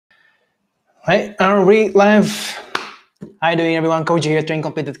Hi, are we live? How you doing, everyone? Coach here at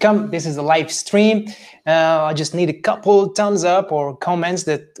trainingcomplete.com. This is a live stream. I just need a couple thumbs up or comments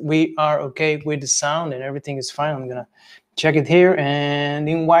that we are okay with the sound and everything is fine. I'm gonna check it here and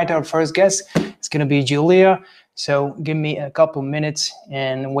invite our first guest. It's gonna be Julia. So give me a couple minutes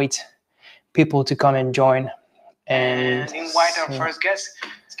and wait people to come and join. And invite our first guest.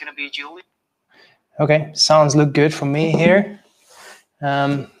 It's gonna be Julia. Okay, sounds look good for me here.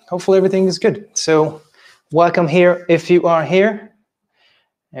 Hopefully everything is good. So welcome here if you are here.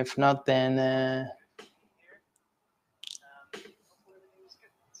 If not, then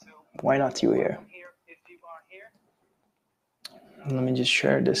why not you here? Let me just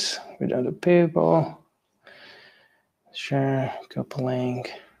share this with other people. Share, copy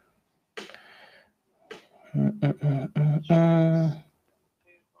link.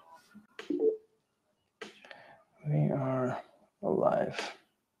 We are alive.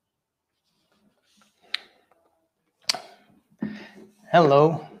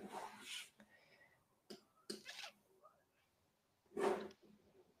 Hello.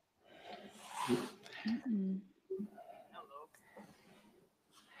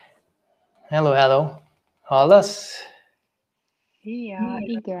 Hello, hello. Hallasz? Ja,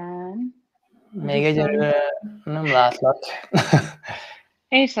 igen. Még egyelőre nem látlak.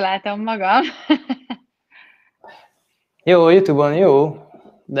 Én se látom magam. Jó, YouTube-on jó,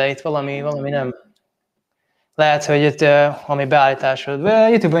 de itt valami nem. Lehet, hogy itt ami beállításod,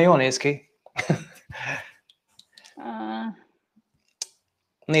 YouTube-on jól néz ki.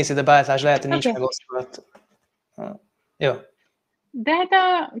 Nézd, a beállítás lehet, hogy nincs megosztva. Jó. De hát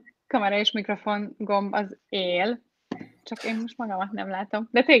a kamera és mikrofon gomb az él, csak én most magamat nem látom.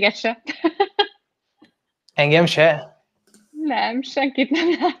 De téged se. Engem se? Nem, senkit nem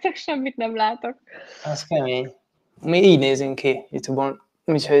látok, semmit nem látok. Az kemény. Mi így nézünk ki YouTube-on,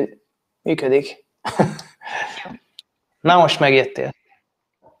 úgyhogy működik. Na, most megjöttél.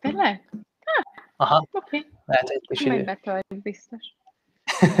 Tényleg? Aha. Oké. Lehet egy kis idő. Megbetölt, biztos.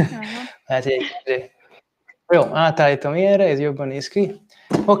 Lehet egy idő. Jó, átállítom ilyenre, ez jobban néz ki.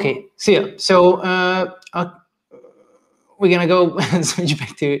 Okay, szia. So, we're gonna go switch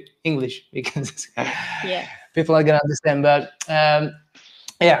back to English because people are gonna understand. But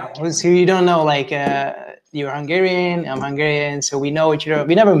yeah, so you don't know, like you're Hungarian, I'm Hungarian, so we know each other.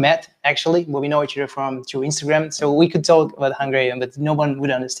 We never met actually, but we know each other through Instagram. So we could talk about Hungarian, but no one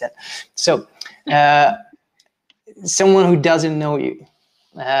would understand. So someone who doesn't know you,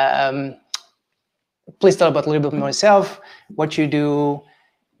 please tell about a little bit more yourself, what you do,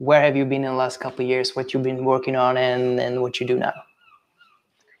 where have you been in the last couple of years, what you've been working on, and what you do now.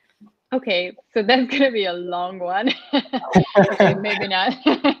 Okay, so that's going to be a long one. Okay, maybe not.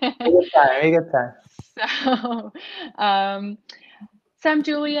 We got time. So I'm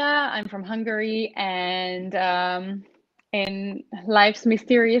Julia. I'm from Hungary, and in life's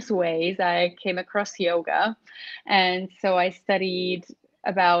mysterious ways, I came across yoga. And so I studied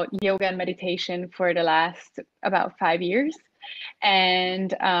about yoga and meditation for the last about 5 years.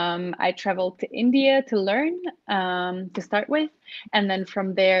 And I traveled to India to learn to start with. And then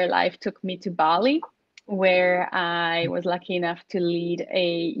from there, life took me to Bali, where I was lucky enough to lead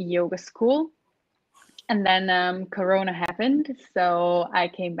a yoga school. And then Corona happened, so I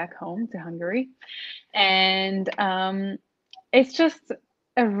came back home to Hungary. And it's just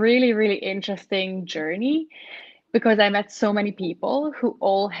a really, really interesting journey because I met so many people who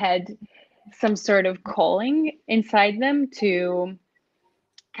all had some sort of calling inside them to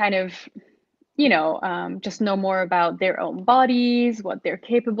kind of, just know more about their own bodies, what they're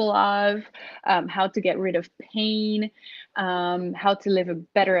capable of, how to get rid of pain, how to live a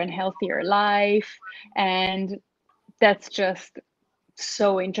better and healthier life. And that's just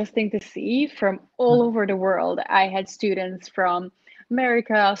so interesting to see from all over the world. I had students from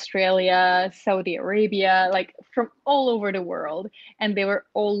America, Australia, Saudi Arabia, like from all over the world, and they were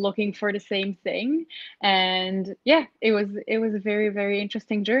all looking for the same thing. And yeah, it was a very, very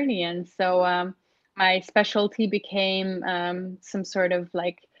interesting journey. And so my specialty became some sort of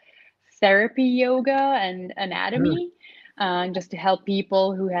like therapy yoga and anatomy, just to help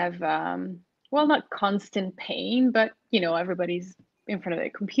people who have well, not constant pain, but everybody's in front of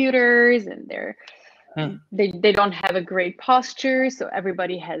their computers and they don't have a great posture, so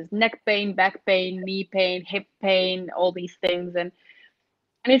everybody has neck pain, back pain, knee pain, hip pain, all these things. And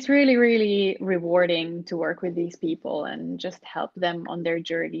it's really, really rewarding to work with these people and just help them on their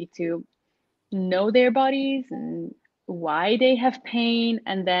journey to know their bodies and why they have pain,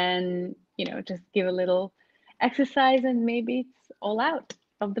 and then just give a little exercise and maybe it's all out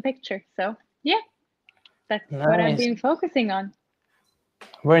of the picture. So yeah, that's what I've been focusing on.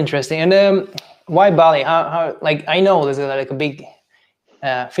 Very interesting. And why Bali? How like I know there's like a big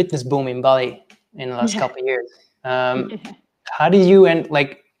fitness boom in Bali in the last Yeah. couple of years. How did you and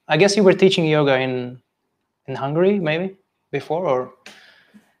like I guess you were teaching yoga in Hungary maybe before or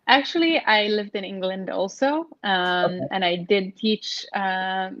Actually, I lived in England also, okay. and I did teach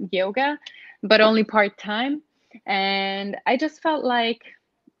yoga, but only part-time. And I just felt like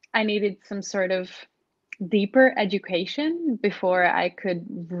I needed some sort of deeper education before I could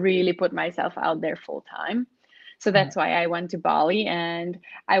really put myself out there full time. So that's why I went to Bali, and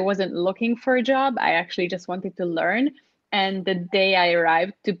I wasn't looking for a job. I actually just wanted to learn. And the day I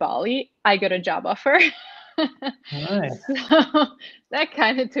arrived to Bali, I got a job offer. Nice. So that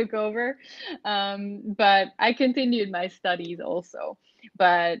kind of took over. But I continued my studies also.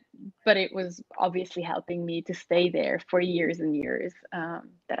 But it was obviously helping me to stay there for years and years,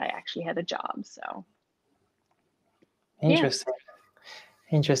 that I actually had a job. So yeah, Interesting.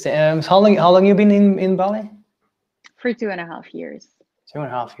 Interesting. So how long you been in Bali? for 2.5 years.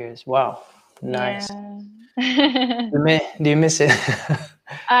 2.5 years. Wow. Yeah. Nice. Do you miss it?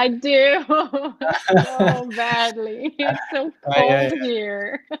 I do so badly. It's so I, cold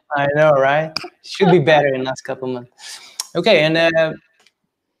here. I know, right? Should be better in the last couple of months. Okay, and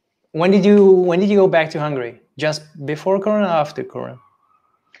when did you go back to Hungary? Just before Corona, or after Corona?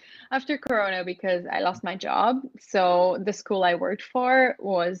 After Corona, because I lost my job. So the school I worked for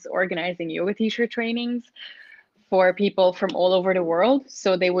was organizing yoga teacher trainings for people from all over the world.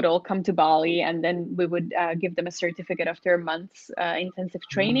 So they would all come to Bali, and then we would give them a certificate after a month's intensive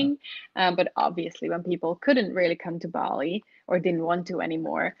training. But obviously, when people couldn't really come to Bali or didn't want to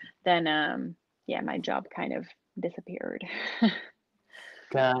anymore, then yeah, my job kind of disappeared.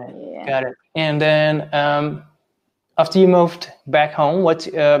 Got it. Yeah. Got it. And then after you moved back home, what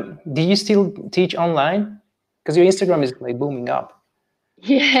do you still teach online? Because your Instagram is like booming up.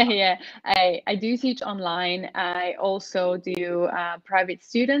 Yeah, yeah. I do teach online. I also do private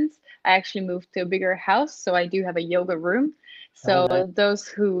students. I actually moved to a bigger house, so I do have a yoga room. Oh, So nice. those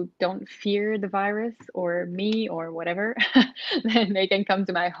who don't fear the virus or me or whatever, then they can come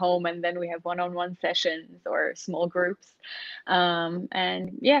to my home, and then we have one-on-one sessions or small groups.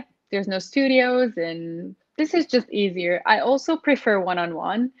 And yeah, there's no studios, and this is just easier. I also prefer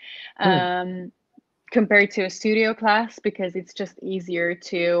one-on-one. Compared to a studio class, because it's just easier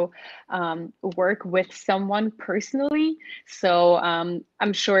to work with someone personally. So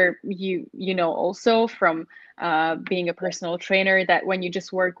I'm sure you know also from being a personal trainer that when you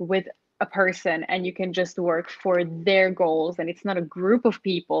just work with a person and you can just work for their goals, and it's not a group of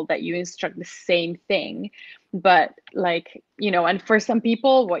people that you instruct the same thing, but like, and for some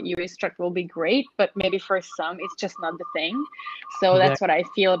people what you instruct will be great, but maybe for some it's just not the thing. So that's what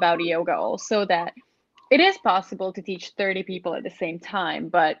Exactly. I feel about yoga also, that it is possible to teach 30 people at the same time,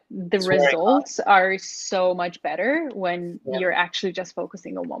 but the It's very hard. results are so much better when Yeah. you're actually just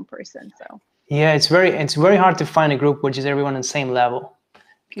focusing on one person. So, Yeah, it's very hard to find a group which is everyone on the same level.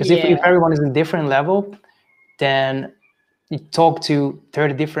 Because if yeah. everyone is in a different level, then you talk to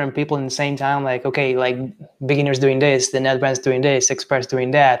 30 different people in the same time, like, okay, like beginners doing this, then advanced doing this, experts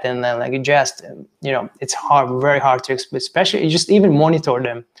doing that. And then like, it's hard, very hard to, especially you just even monitor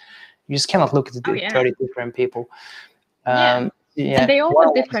them. You just cannot look at Oh, the yeah. 30 different people. Yeah. And Yeah. they all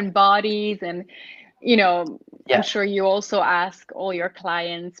have Well, different bodies, and I'm yeah, sure you also ask all your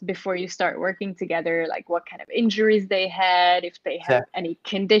clients before you start working together, like what kind of injuries they had, if they have exactly. any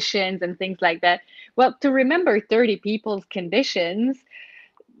conditions and things like that. Well, to remember 30 people's conditions,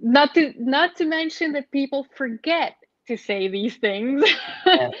 not to mention that people forget to say these things.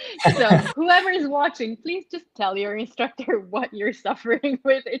 So Yeah. whoever is watching, please just tell your instructor what you're suffering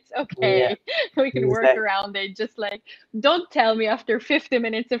with. It's Yeah, okay. We can work exactly. around it. Just like, don't tell me after 50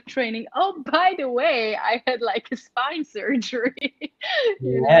 minutes of training, oh, by the way, I had like a spine surgery.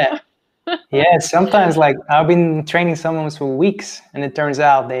 you Yeah. know Yeah, sometimes like I've been training someone for weeks and it turns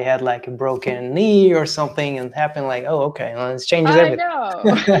out they had like a broken knee or something and happened like, oh, okay, well, it changes I everything.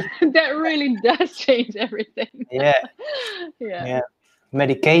 know. That really does change everything. Yeah, Yeah. yeah.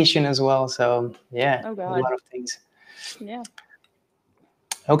 Medication as well. So yeah, Oh a God. lot of things. Yeah.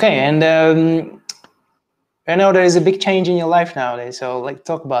 Okay, and I know there is a big change in your life nowadays. So like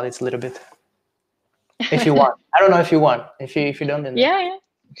talk about it a little bit if you want. I don't know if you want. If you don't, then Yeah, yeah,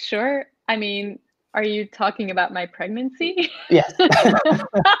 sure. I mean, are you talking about my pregnancy? yes.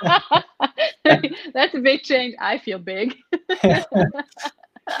 That's a big change. I feel big. Yeah,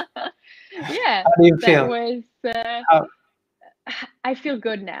 How do you that feel? was, How I feel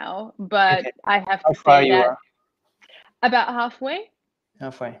good now, but okay? I have How to far say you that are? about halfway,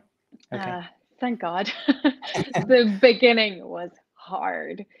 Halfway. Okay. thank God. The beginning was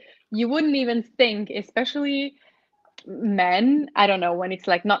hard. You wouldn't even think, especially men, I don't know, when it's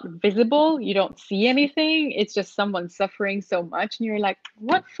like not visible, you don't see anything, it's just someone suffering so much and you're like,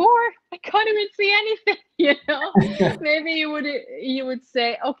 what for? I can't even see anything, you know. Maybe you would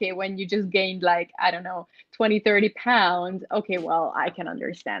say, okay, when you just gained like, I don't know, 20-30 pounds, okay, well, I can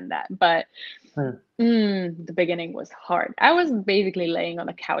understand that. But the beginning was hard. I was basically laying on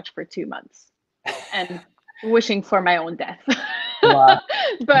a couch for 2 months and wishing for my own death. Wow.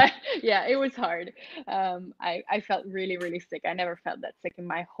 But yeah, it was hard. I felt really, really sick. I never felt that sick in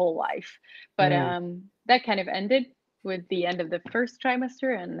my whole life. But that kind of ended with the end of the first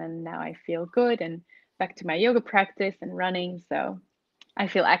trimester, and then now I feel good and back to my yoga practice and running. So I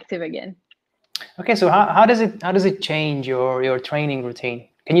feel active again. Okay, so how does it change your training routine?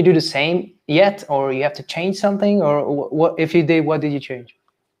 Can you do the same yet, or you have to change something, or what if you did? What did you change?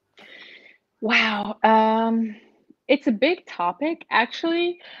 Wow. It's a big topic,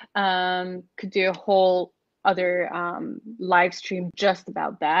 actually. Could do a whole other live stream just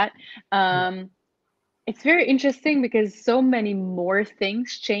about that. It's very interesting because so many more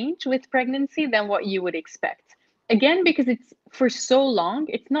things change with pregnancy than what you would expect. Again, because it's for so long,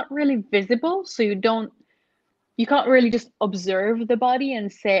 it's not really visible, so you can't really just observe the body and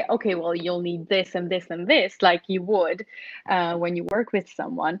say, okay, well, you'll need this and this and this, like you would when you work with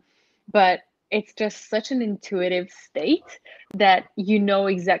someone. But it's just such an intuitive state that you know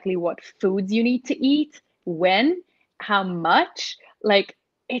exactly what foods you need to eat, when, how much, like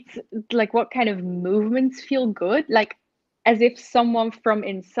it's like what kind of movements feel good, like as if someone from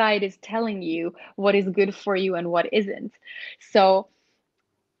inside is telling you what is good for you and what isn't. So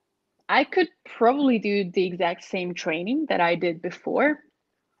I could probably do the exact same training that I did before,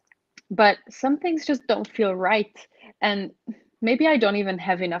 but some things just don't feel right. And maybe I don't even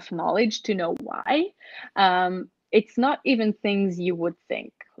have enough knowledge to know why. It's not even things you would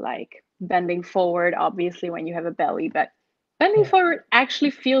think, like bending forward, obviously, when you have a belly, but bending forward actually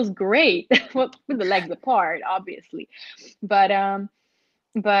feels great well, with the legs apart, obviously. But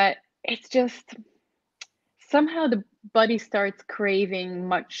it's just somehow the body starts craving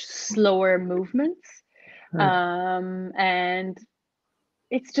much slower movements. And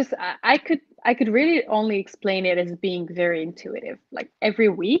it's just I could really only explain it as being very intuitive. Like every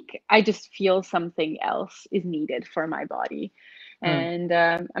week I just feel something else is needed for my body. And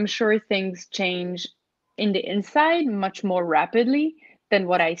I'm sure things change in the inside much more rapidly than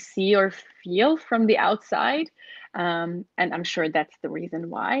what I see or feel from the outside. And I'm sure that's the reason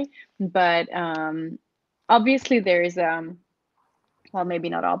why. But obviously there's well, maybe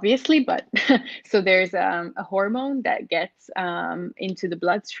not obviously, but so there's a hormone that gets into the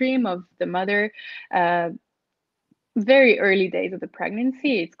bloodstream of the mother very early days of the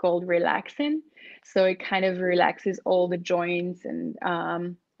pregnancy. It's called relaxin. So it kind of relaxes all the joints and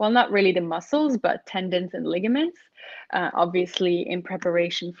well, not really the muscles, but tendons and ligaments, obviously in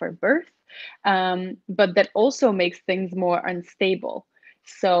preparation for birth. But that also makes things more unstable.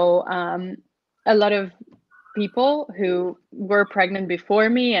 So a lot of people who were pregnant before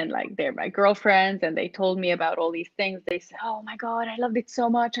me and like they're my girlfriends and they told me about all these things, they said, oh my god, I loved it so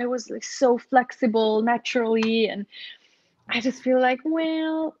much, I was like so flexible naturally. And I just feel like,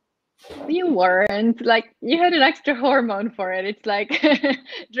 well, you weren't, like you had an extra hormone for it. It's like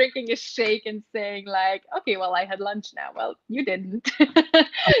drinking a shake and saying like, okay, well, I had lunch now. Well, you didn't.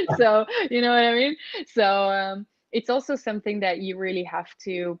 So you know what I mean. So it's also something that you really have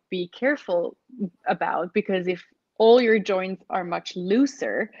to be careful about, because if all your joints are much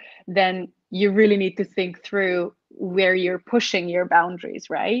looser, then you really need to think through where you're pushing your boundaries,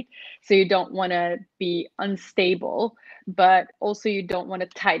 right? So you don't want to be unstable, but also you don't want to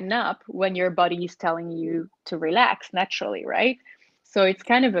tighten up when your body is telling you to relax naturally, right? So it's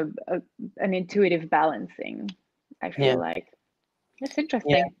kind of an intuitive balancing, I feel like. It's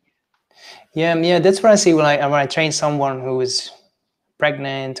interesting. Yeah, that's what I see when I train someone who is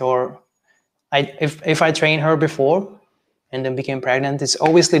pregnant, or if I train her before and then became pregnant. It's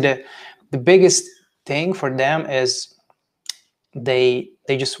obviously the biggest thing for them is they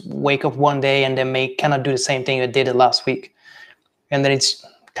just wake up one day and they cannot do the same thing they did it last week, and then it's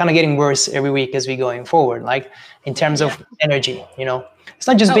kind of getting worse every week as we going forward, like in terms of energy. It's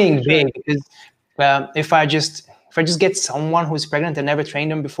not just being big, because if I just get someone who's pregnant and never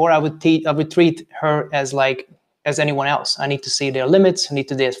trained them before, I would treat her as anyone else. I need to see their limits, I need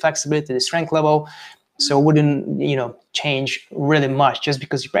to their flexibility, the strength level. So it wouldn't change really much. Just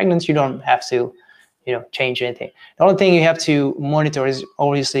because you're pregnant, you don't have to change anything. The only thing you have to monitor is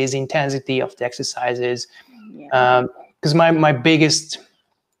obviously the intensity of the exercises. Because my biggest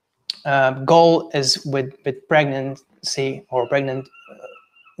goal is with pregnancy or pregnant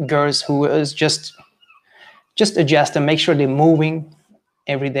girls who is just adjust and make sure they're moving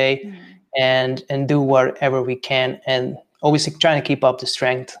every day, and do whatever we can, and always trying to keep up the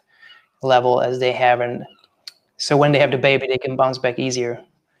strength level as they have, and so when they have the baby they can bounce back easier.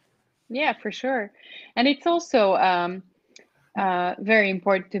 Yeah, for sure. And it's also very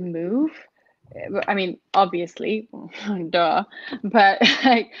important to move. I mean, obviously, duh, but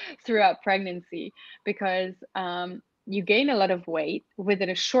like throughout pregnancy, because you gain a lot of weight within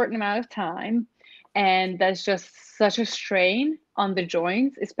a short amount of time, and that's just such a strain on the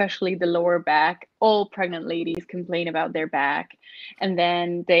joints, especially the lower back. All pregnant ladies complain about their back, and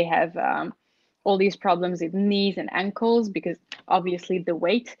then they have all these problems with knees and ankles because obviously the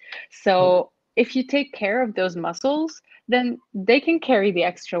weight. So if you take care of those muscles, then they can carry the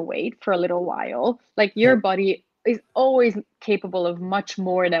extra weight for a little while. Like your body is always capable of much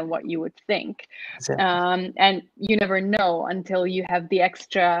more than what you would think. Exactly. And you never know until you have the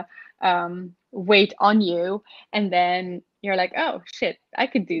extra weight on you. And then you're like, oh shit, I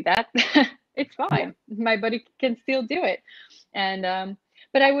could do that. It's fine. My body can still do it. And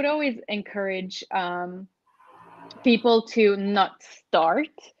but I would always encourage people to not start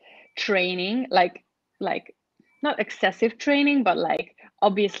training like not excessive training, but like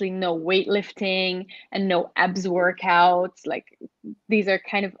obviously no weightlifting and no abs workouts. Like these are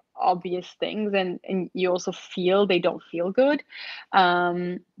kind of obvious things, and you also feel they don't feel good.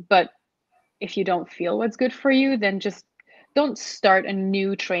 But if you don't feel what's good for you, then just don't start a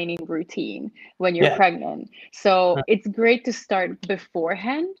new training routine when you're Yeah. pregnant. So it's great to start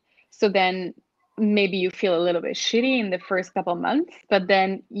beforehand. So then maybe you feel a little bit shitty in the first couple months, but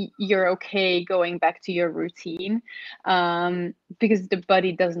then you're okay going back to your routine, because the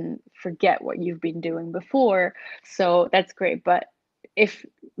body doesn't forget what you've been doing before. So that's great. But if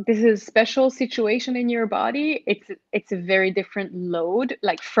this is a special situation in your body, it's a very different load,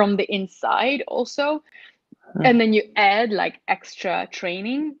 like from the inside also. And then you add like extra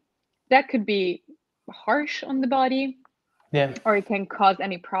training, that could be harsh on the body, Yeah. or it can cause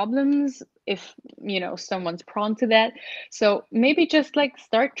any problems if someone's prone to that. So maybe just like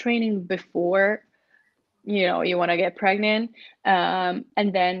start training before you want to get pregnant, and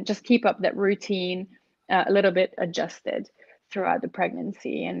then just keep up that routine, a little bit adjusted throughout the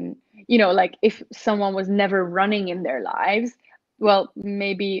pregnancy. And like if someone was never running in their lives, well,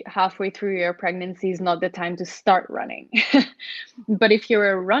 maybe halfway through your pregnancy is not the time to start running. But if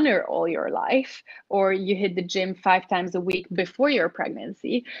you're a runner all your life, or you hit the gym 5 times a week before your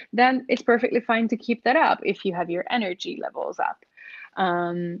pregnancy, then it's perfectly fine to keep that up if you have your energy levels up.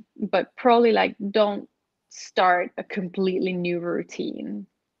 But probably like don't start a completely new routine.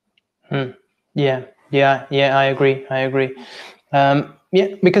 Yeah, I agree. Yeah,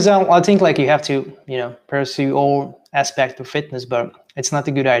 because I think like you have to, pursue all aspects of fitness, but it's not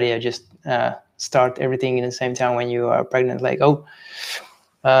a good idea just start everything in the same time when you are pregnant. Like,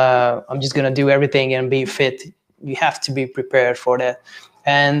 I'm just gonna do everything and be fit. You have to be prepared for that,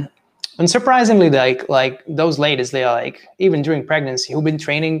 and surprisingly, like those ladies, they are like even during pregnancy who've been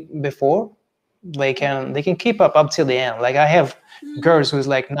training before, they can keep up till the end. Like I have girls who's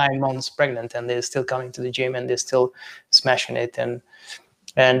like 9 months pregnant and they're still coming to the gym and they're still smashing it, and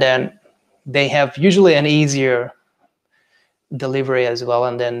then they have usually an easier delivery as well,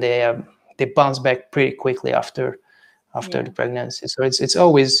 and then they bounce back pretty quickly after the pregnancy. So it's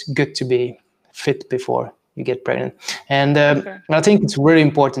always good to be fit before you get pregnant, and I think it's really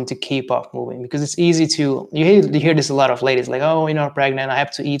important to keep up moving, because it's easy to you hear this a lot of ladies like, oh, pregnant, I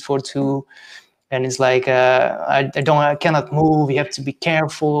have to eat for two. And it's like, I cannot move. You have to be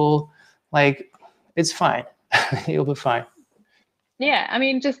careful. Like, it's fine. You'll be fine. Yeah, I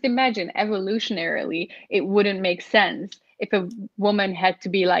mean, just imagine evolutionarily, it wouldn't make sense if a woman had to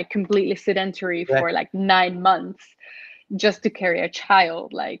be like completely sedentary for like 9 months just to carry a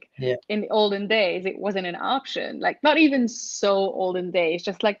child. Like in the olden days, it wasn't an option. Like not even so olden days,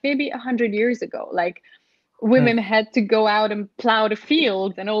 just like maybe 100 years ago. Like women had to go out and plow the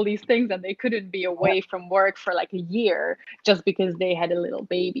fields and all these things, and they couldn't be away from work for like a year just because they had a little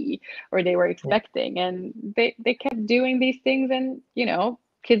baby or they were expecting. And they kept doing these things, and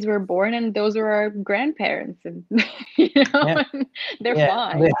kids were born, and those were our grandparents, and they're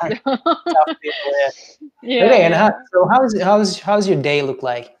fine. They are tough people, Yeah. Okay, and how's your day look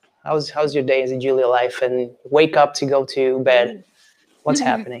like? How's your day as a Julia life, and wake up to go to bed? What's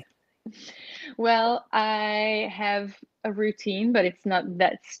happening? Well, I have a routine, but it's not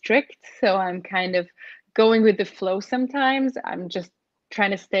that strict. So I'm kind of going with the flow sometimes. I'm just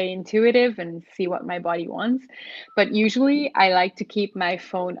trying to stay intuitive and see what my body wants. But usually I like to keep my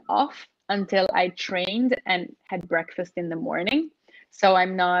phone off until I trained and had breakfast in the morning. So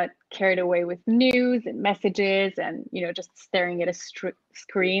I'm not carried away with news and messages and, just staring at a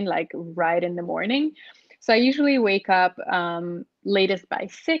screen like right in the morning. So I usually wake up latest by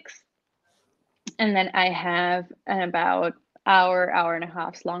 6, and then I have an about hour and a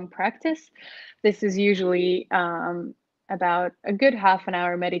half long practice. This is usually about a good half an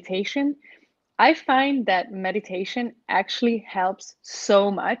hour meditation. I find that meditation actually helps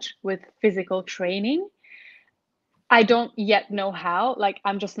so much with physical training. I don't yet know how, like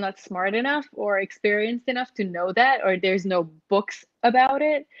I'm just not smart enough or experienced enough to know that, or there's no books about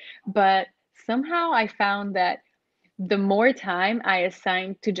it. But somehow I found that the more time I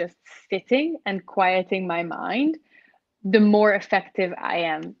assign to just sitting and quieting my mind, the more effective I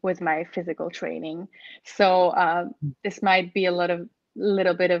am with my physical training. So this might be a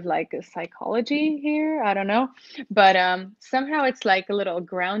little bit of like a psychology here. I don't know, but somehow it's like a little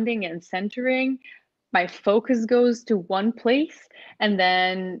grounding and centering. My focus goes to one place, and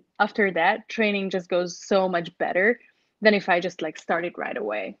then after that, training just goes so much better than if I just like started right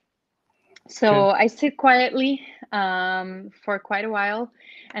away. So I sit quietly for quite a while.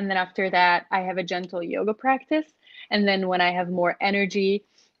 And then after that, I have a gentle yoga practice. And then when I have more energy,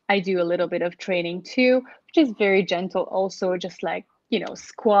 I do a little bit of training too, which is very gentle, also just like,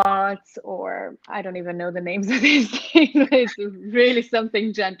 squats, or I don't even know the names of these things. It's really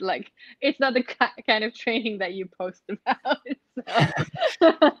something gentle. Like it's not the kind of training that you post about.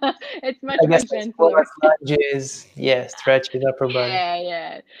 So it's much I more guess gentler. lunges, yeah, stretches, upper body.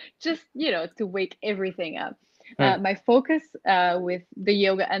 Yeah. Just, to wake everything up. Mm. My focus with the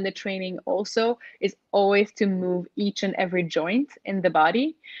yoga and the training also is always to move each and every joint in the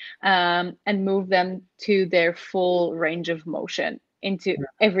body, and move them to their full range of motion into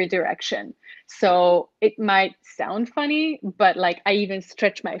every direction. So it might sound funny, but like I even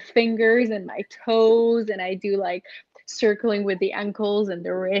stretch my fingers and my toes, and I do like circling with the ankles and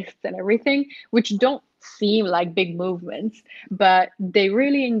the wrists and everything, which don't seem like big movements, but they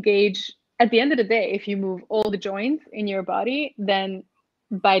really engage. At the end of the day, if you move all the joints in your body, then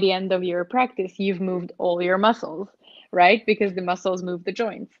by the end of your practice, you've moved all your muscles, right? Because the muscles move the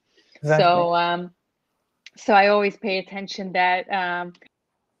joints. Exactly. So I always pay attention that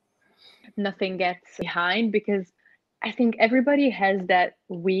nothing gets behind, because I think everybody has that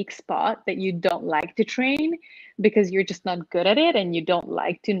weak spot that you don't like to train because you're just not good at it and you don't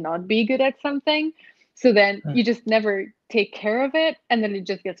like to not be good at something. So then you just never take care of it, and then it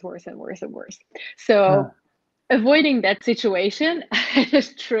just gets worse and worse and worse. So avoiding that situation, I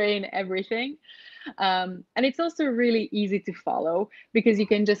just train everything. And it's also really easy to follow because you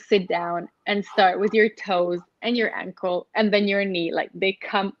can just sit down and start with your toes and your ankle and then your knee. Like they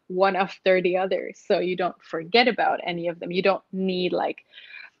come one after the other. So you don't forget about any of them. You don't need like,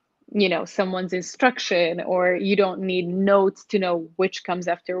 someone's instruction, or you don't need notes to know which comes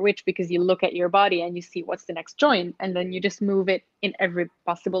after which, because you look at your body and you see what's the next joint, and then you just move it in every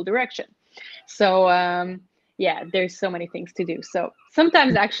possible direction. So yeah, there's so many things to do. So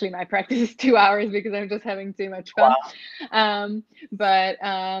sometimes actually my practice is 2 hours because I'm just having too much fun. But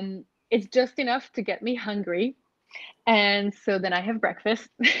it's just enough to get me hungry. And so then I have breakfast.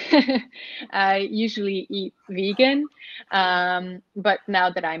 I usually eat vegan, but now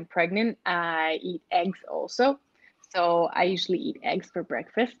that I'm pregnant, I eat eggs also. So I usually eat eggs for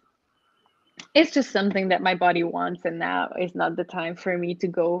breakfast. It's just something that my body wants, and now is not the time for me to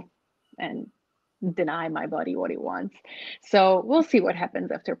go and deny my body what it wants. So we'll see what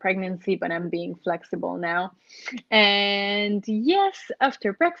happens after pregnancy, but I'm being flexible now. And yes,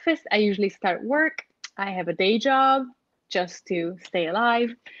 after breakfast, I usually start work. I have a day job just to stay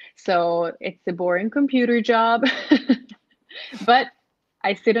alive. So it's a boring computer job, but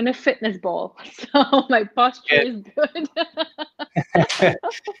I sit on a fitness ball, so my posture is good.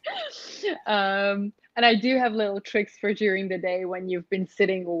 And I do have little tricks for during the day when you've been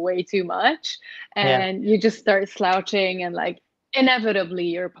sitting way too much and you just start slouching, and like inevitably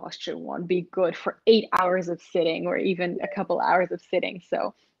your posture won't be good for 8 hours of sitting or even a couple hours of sitting.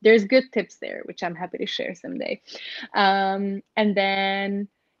 So there's good tips there, which I'm happy to share someday. And then,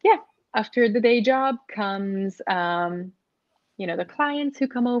 yeah, after the day job comes, the clients who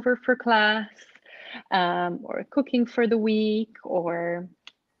come over for class, or cooking for the week, or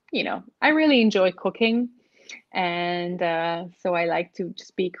I really enjoy cooking. And so I like to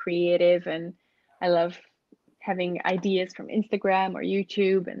just be creative, and I love having ideas from Instagram or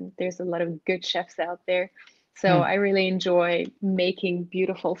YouTube. And there's a lot of good chefs out there. So I really enjoy making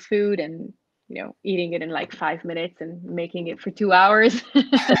beautiful food and, eating it in like 5 minutes and making it for 2 hours.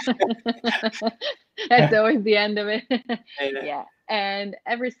 That's always the end of it. Yeah. Yeah. And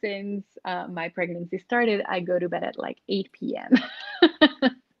ever since my pregnancy started, I go to bed at like 8 p.m.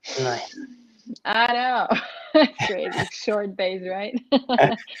 Nice. I know. It's crazy. Short days, right?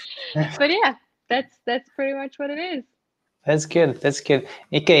 But yeah, that's pretty much what it is. That's good. That's good.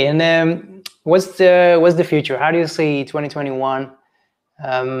 Okay, and what's the future? How do you see 2021?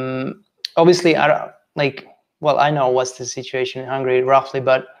 Obviously, I don't like. Well, I know what's the situation in Hungary roughly,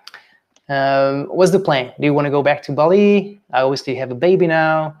 but what's the plan? Do you want to go back to Bali? I obviously have a baby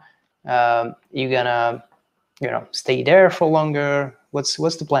now. You gonna, stay there for longer? What's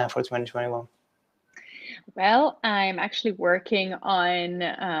the plan for 2021? Well, I'm actually working on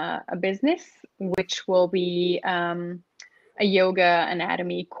a business which will be a yoga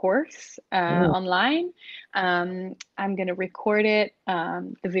anatomy course Mm, online. I'm going to record it,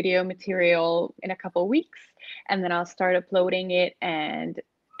 the video material, in a couple weeks, and then I'll start uploading it, and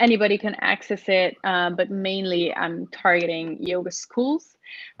anybody can access it. But mainly, I'm targeting yoga schools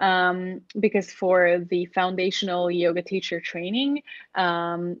because for the foundational yoga teacher training,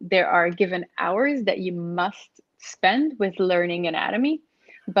 there are given hours that you must spend with learning anatomy.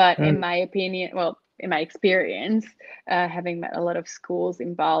 But in mm, my opinion, well, in my experience, having met a lot of schools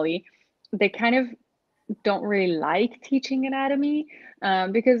in Bali, they kind of don't really like teaching anatomy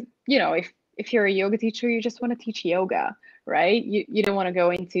because if you're a yoga teacher, you just want to teach yoga, right? You don't want to go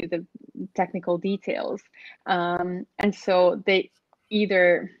into the technical details, and so they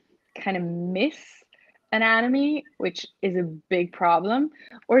either kind of miss anatomy, which is a big problem,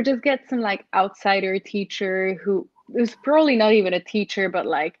 or just get some like outsider teacher who's probably not even a teacher, but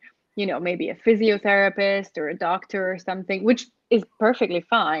like maybe a physiotherapist or a doctor or something, which is perfectly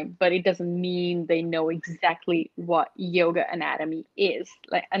fine, but it doesn't mean they know exactly what yoga anatomy is,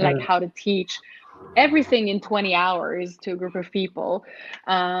 like mm. how to teach everything in 20 hours to a group of people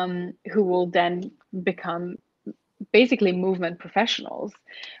who will then become basically movement professionals.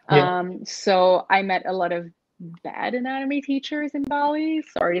 Yeah. So I met a lot of bad anatomy teachers in Bali.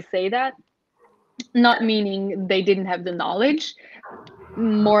 Sorry to say that. Not meaning they didn't have the knowledge,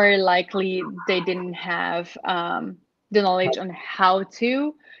 more likely they didn't have the knowledge on how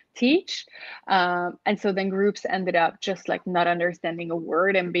to teach, and so then groups ended up just like not understanding a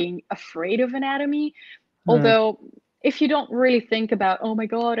word and being afraid of anatomy. Mm, Although if you don't really think about, oh my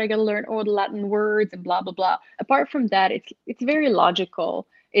god, I gotta learn all the Latin words and blah blah blah, apart from that, it's very logical.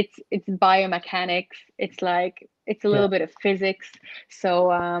 It's biomechanics. It's like it's a yeah. little bit of physics.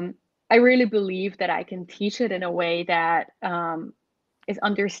 So I really believe that I can teach it in a way that is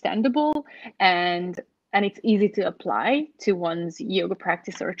understandable, and it's easy to apply to one's yoga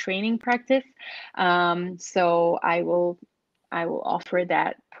practice or training practice. So I will offer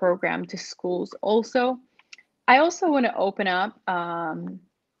that program to schools also. I also want to open up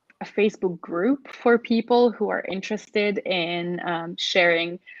a Facebook group for people who are interested in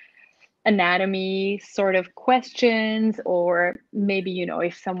sharing anatomy sort of questions, or maybe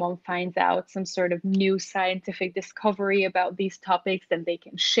if someone finds out some sort of new scientific discovery about these topics, then they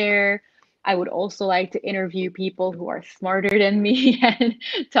can share. I would also like to interview people who are smarter than me and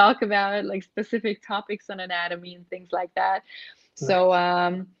talk about like specific topics on anatomy and things like that. So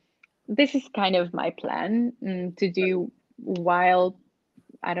Nice. this is kind of my plan to do while,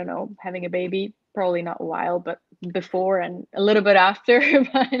 I don't know, having a baby. Probably not while, but before and a little bit after.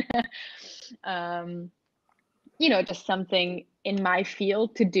 But um, just something in my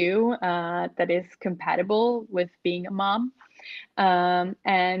field to do that is compatible with being a mom.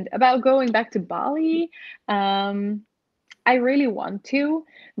 And about going back to Bali, um, I really want to,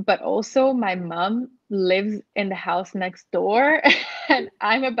 but also my mom lives in the house next door and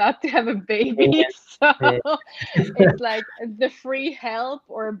I'm about to have a baby. So Yeah. it's like the free help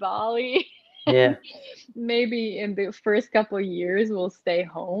or Bali. Yeah. And maybe in the first couple of years we'll stay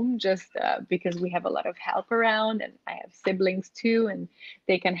home just because we have a lot of help around, and I have siblings too and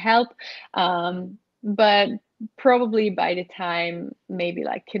they can help. But probably by the time maybe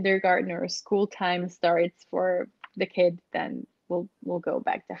like kindergarten or school time starts for the kid, then we'll go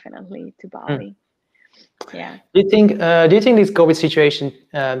back definitely to Mm. Bali. Yeah. Do you think this COVID situation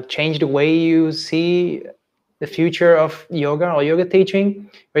changed the way you see the future of yoga or yoga teaching,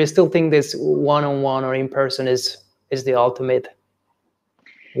 or you still think this one-on-one or in person is the ultimate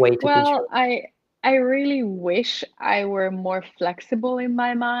way to teach Well, yoga? I really wish I were more flexible in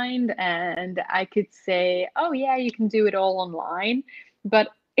my mind and I could say, oh yeah, you can do it all online. But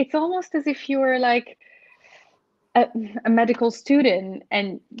it's almost as if you were like a, a medical student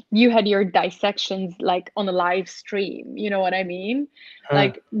and you had your dissections like on a live stream. You know what I mean? Mm,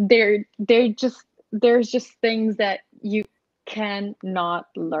 Like there's just things that you cannot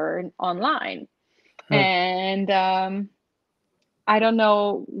learn online. And I don't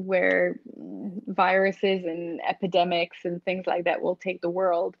know where viruses and epidemics and things like that will take the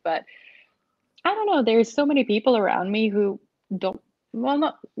world, but I don't know. There's so many people around me who don't, well,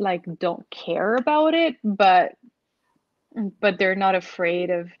 not like don't care about it, but they're not afraid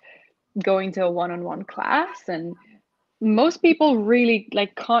of going to a one-on-one class. And most people really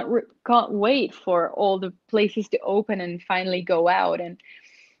like can't wait for all the places to open and finally go out and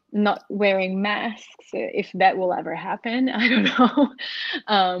not wearing masks, if that will ever happen. I don't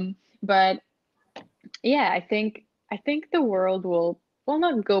know. But yeah, I think the world will, well,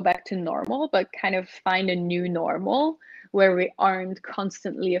 not go back to normal, but kind of find a new normal where we aren't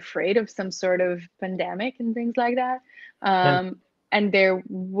constantly afraid of some sort of pandemic and things like that. Yeah. And there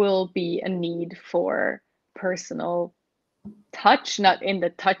will be a need for personal touch, not in the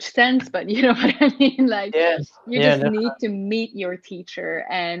touch sense, but you know what I mean? Like, Yeah. you Yeah. just need to meet your teacher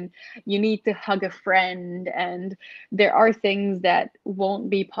and you need to hug a friend. And there are things that won't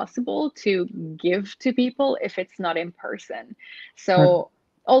be possible to give to people if it's not in person. So,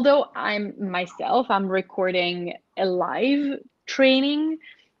 although I'm recording a live training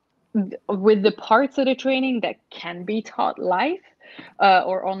with the parts of the training that can be taught live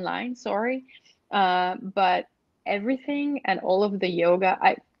or online, sorry. But everything and all of the yoga,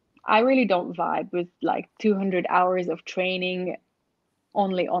 I really don't vibe with like 200 hours of training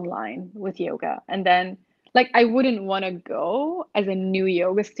only online with yoga. And then like I wouldn't want to go as a new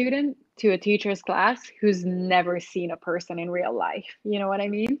yoga student to a teacher's class who's never seen a person in real life. You know what I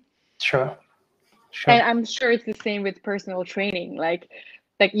mean? Sure. And Sure. I'm sure it's the same with personal training. Like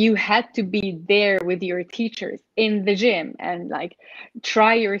you had to be there with your teachers in the gym and like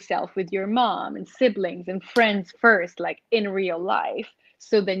try yourself with your mom and siblings and friends first, like in real life.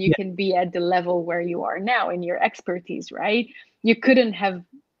 So then you Yeah. can be at the level where you are now in your expertise, right? You couldn't have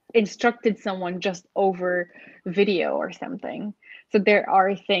instructed someone just over video or something. So there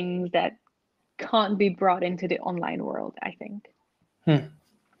are things that can't be brought into the online world, I think.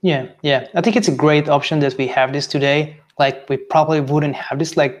 Yeah, yeah. I think it's a great option that we have this today. Like we probably wouldn't have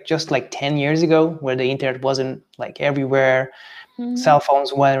this like just like 10 years ago where the internet wasn't like everywhere, Mhm. cell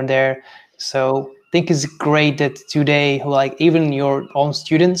phones weren't there. So I think it's great that today like even your own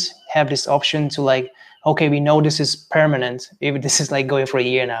students have this option to like, okay, we know this is permanent, even this is like going for a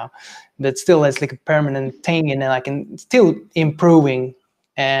year now, but still it's like a permanent thing and then I can still improving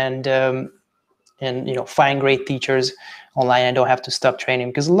and find great teachers online. I don't have to stop training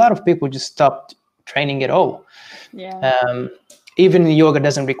because a lot of people just stopped training at all. Yeah. Even yoga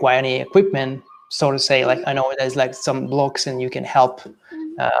doesn't require any equipment, so to say. Like I know there's like some blocks and you can help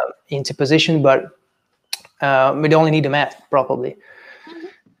Mhm. into position, but we only need a mat probably.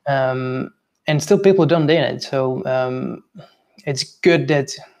 And still people don't do it. So it's good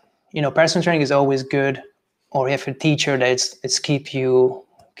that personal training is always good, or you have a teacher that it's keeps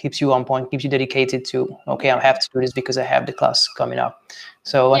you on point, keeps you dedicated to, okay, I Yeah. have to do this because I have the class coming up.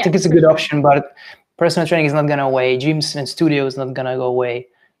 So I Yeah, think it's a for good sure. option, but personal training is not gonna away. Gyms and studios not gonna go away.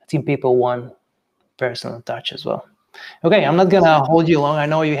 I think people want personal touch as well. Okay, I'm Yeah, not for gonna sure. hold you long. I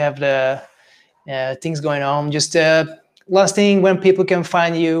know you have the things going on. Just last thing, when people can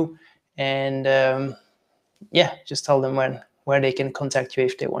find you, and yeah, just tell them where they can contact you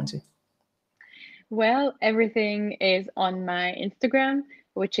if they want to. Well, everything is on my Instagram,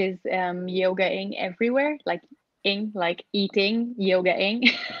 which is yogaing everywhere, like eating, yogaing.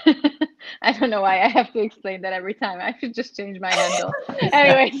 I don't know why I have to explain that every time. I should just change my handle.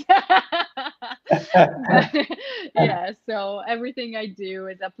 Anyways, but yeah, so everything I do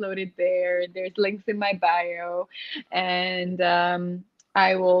is uploaded there. There's links in my bio, and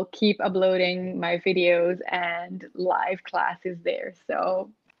I will keep uploading my videos and live classes there. So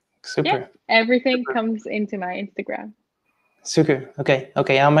yeah, Super. everything comes into my Instagram. Super. Okay.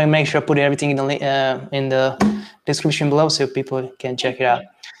 Okay. I'm gonna make sure I put everything in the description below so people can check it out. Okay.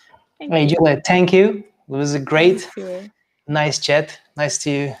 Thank Hey, you. Julia, thank you. It was a You great, too. nice chat. Nice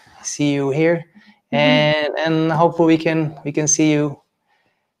to see you here, and hopefully we can see you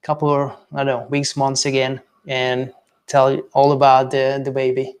a couple of I don't know weeks, months again, and tell you all about the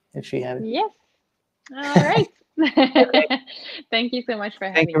baby if you have it. Yes. All right. Okay. Thank you so much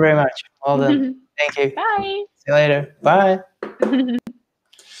for Thank you having very me. much. Well done. Thank you. Bye. See you later. Bye.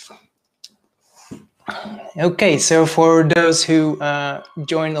 Okay, so for those who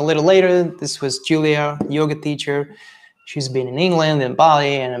joined a little later, this was Julia, yoga teacher. She's been in England and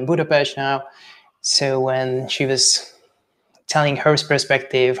Bali and in Budapest now. So when she was telling her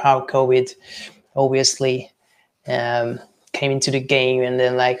perspective, how COVID obviously came into the game, and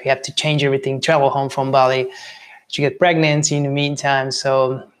then like we had to change everything, travel home from Bali. She got pregnant in the meantime,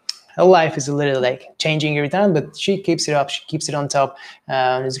 so her life is a little like changing every time, but she keeps it up. She keeps it on top.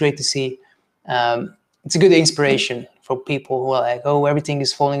 It's great to see. It's a good inspiration for people who are like, oh, everything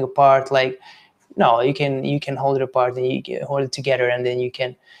is falling apart. Like, no, you can hold it apart and you can hold it together, and then you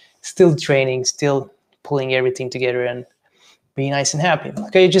can still training, still pulling everything together and be nice and happy.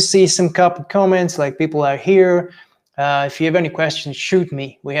 Okay, just see some couple comments, like people are here. If you have any questions, shoot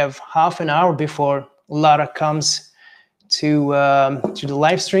me. We have half an hour before Lara comes to the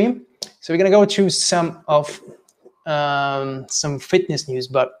live stream, so we're gonna go through some fitness news.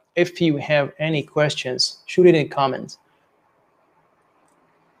 But if you have any questions, shoot it in comments.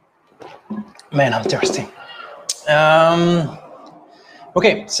 Man, I'm thirsty.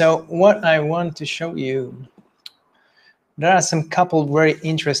 Okay, so what I want to show you, there are some couple very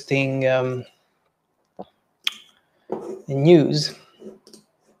interesting news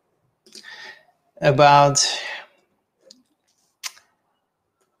about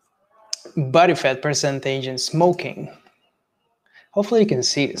body fat percentage in smoking. Hopefully you can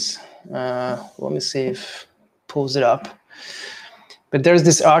see this. Let me see if it pulls it up. But there's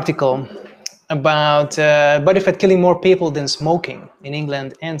this article about body fat killing more people than smoking in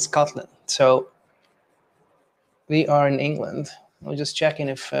England and Scotland. So we are in England. I'm just checking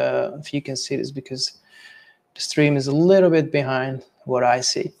if you can see this, because the stream is a little bit behind what I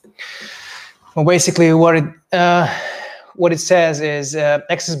see. Well, basically what it says is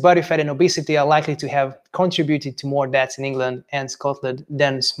excess body fat and obesity are likely to have contributed to more deaths in England and Scotland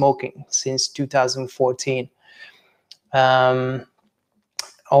than smoking since 2014.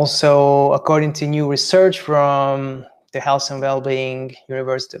 Also, according to new research from the Health and Wellbeing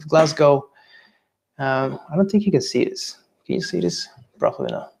University of Glasgow, I don't think you can see this. Can you see this?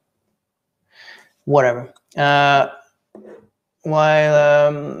 Probably not. Whatever.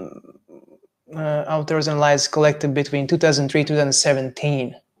 While authors analyzed collected between 2003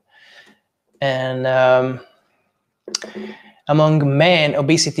 2017, and among men,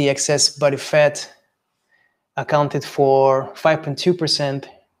 obesity, excess body fat accounted for 5.2%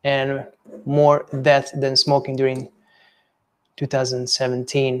 and more death than smoking during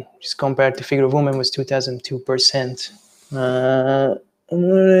 2017, which is compared to figure of women was 2002%.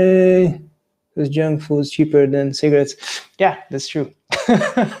 Because junk food is cheaper than cigarettes. Yeah, that's true.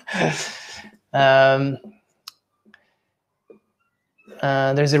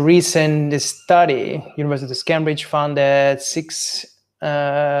 There's a recent study, University of Cambridge found that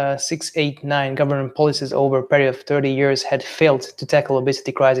 689 government policies over a period of 30 years had failed to tackle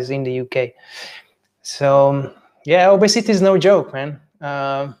obesity crisis in the UK. So yeah, obesity is no joke, man.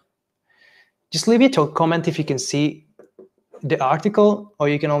 Just leave it or comment if you can see the article, or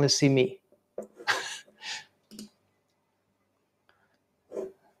you can only see me.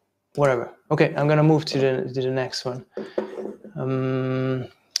 Whatever. Okay, I'm gonna move to the next one,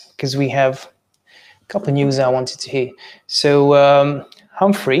 because we have a couple of news I wanted to hear. So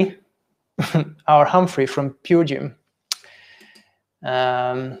Humphrey, our Humphrey from Pure Gym,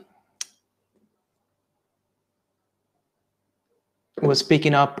 was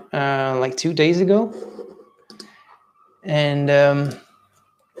speaking up like 2 days ago, and I'm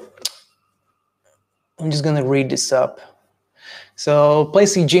just gonna read this up. So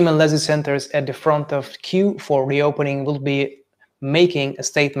placing gym and leisure centers at the front of queue for reopening will be making a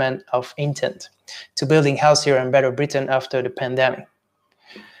statement of intent to building healthier and better Britain after the pandemic.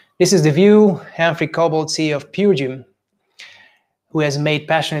 This is the view Humphrey Cobbold, CEO of Pure Gym, who has made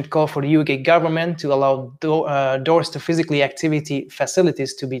passionate call for the UK government to allow doors to physically activity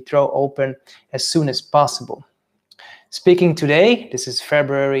facilities to be thrown open as soon as possible. Speaking today, this is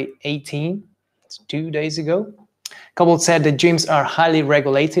February 18, it's 2 days ago, Cobbold said that gyms are highly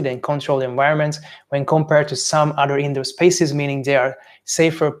regulated and controlled environments when compared to some other indoor spaces, meaning they are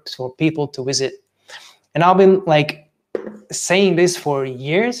safer for people to visit. And I've been like saying this for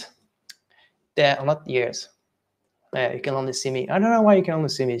years. Not years. You can only see me. I don't know why you can only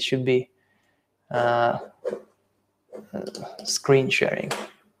see me. It should be screen sharing.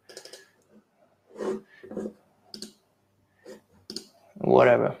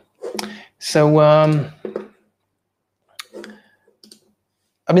 Whatever. So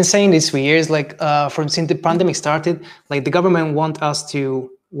I've been saying this for years, like from since the pandemic started, like the government wanted us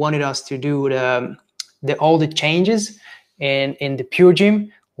to do all the changes in the Pure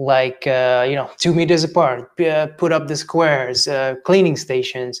Gym, like 2 meters apart, put up the squares, cleaning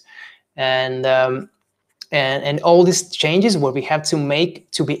stations, and all these changes what we have to make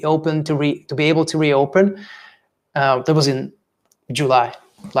to be open to be able to reopen. That was in July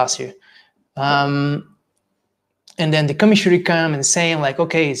last year. And then the commission come and saying like,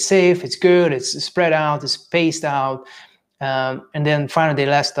 okay, it's safe, it's good, it's spread out, it's spaced out. And then finally they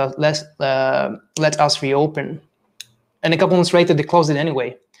let us reopen. And a couple months later, they closed it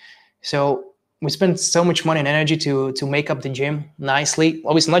anyway. So we spent so much money and energy to make up the gym nicely.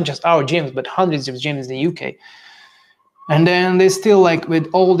 Obviously, not just our gyms, but hundreds of gyms in the UK. And then they still, like, with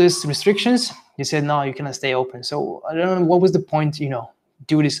all these restrictions, they said, no, you cannot stay open. So I don't know what was the point,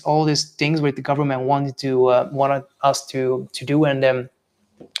 do all these things where the government wanted us to do, and then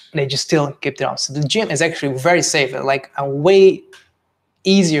they just still kept it on. So the gym is actually very safe. Like, a way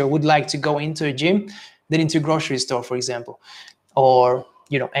easier would like to go into a gym than into a grocery store, for example, or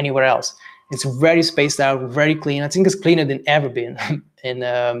anywhere else. It's very spaced out, very clean. I think it's cleaner than ever been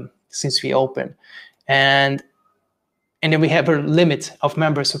since we opened. And then we have a limit of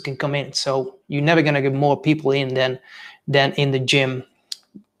members who can come in. So you're never gonna get more people in than in the gym.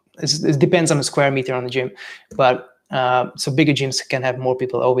 It depends on the square meter on the gym, but so bigger gyms can have more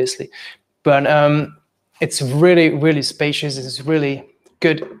people, obviously. But it's really, really spacious. It's really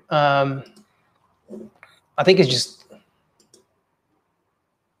good. I think it's just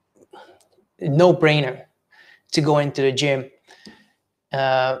a no-brainer to go into the gym.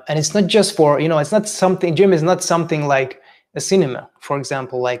 And it's not just for, it's not something, gym is not something like a cinema, for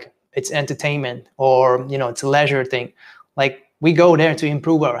example, like it's entertainment, or, it's a leisure thing. Like, we go there to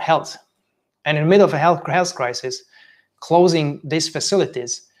improve our health. And in the middle of a health crisis, closing these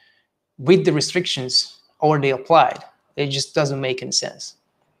facilities with the restrictions already applied, it just doesn't make any sense.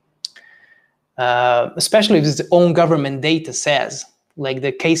 Especially if the own government data says, like,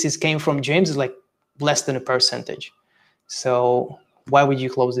 the cases came from gyms is like less than 1%. So why would you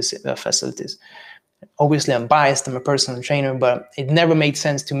close these facilities? Obviously, I'm biased. I'm a personal trainer, but it never made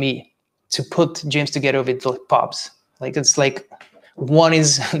sense to me to put gyms together with pubs. Like, it's like one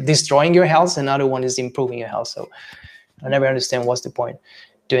is destroying your health, and another one is improving your health. So I never understand what's the point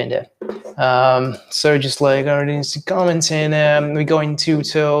doing that. So just like I already see comments, and we go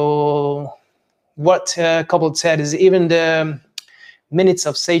into what a couple said is even the minutes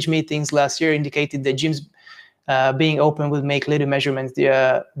of SAGE meetings last year indicated that gyms being open would make little measurement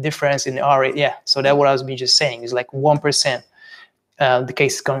difference in the R rate. Yeah, so that's what I was just saying. Is like 1% the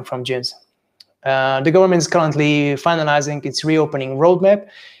cases coming from gyms. The government is currently finalizing its reopening roadmap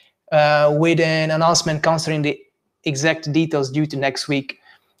with an announcement concerning the exact details due to next week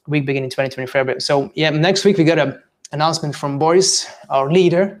beginning 2020 February. So yeah, next week we got an announcement from Boris, our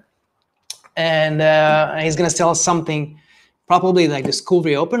leader, and he's gonna tell us something, probably like the school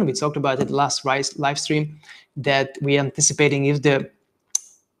reopen. We talked about it last live stream, that we are anticipating if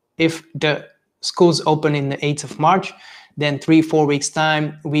the schools open in the 8th of March, then 3-4 weeks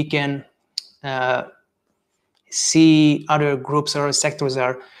time we can see other groups or sectors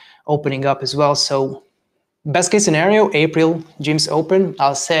are opening up as well. So best case scenario, April, gyms open.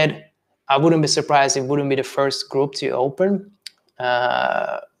 I said I wouldn't be surprised if it wouldn't be the first group to open,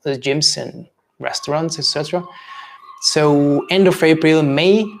 the gyms and restaurants, etc. So end of April,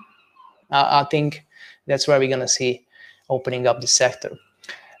 May, I think that's where we're gonna see opening up the sector.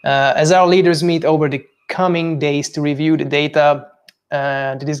 As our leaders meet over the coming days to review the data,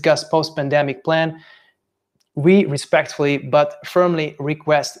 to discuss post-pandemic plan, we respectfully but firmly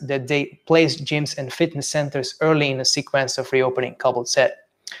request that they place gyms and fitness centers early in the sequence of reopening, Kabul said.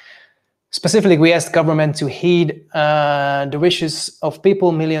 Specifically, we asked government to heed the wishes of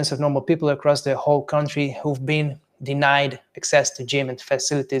people, millions of normal people across the whole country who've been denied access to gym and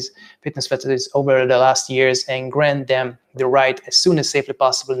facilities, fitness facilities over the last years, and grant them the right as soon as safely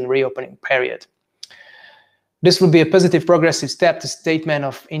possible in the reopening period. This would be a positive, progressive step to statement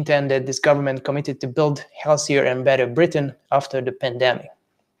of intent that this government committed to build healthier and better Britain after the pandemic.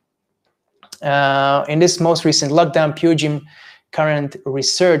 In this most recent lockdown, Pure Gym current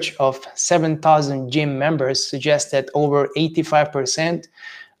research of 7,000 gym members suggests that over 85%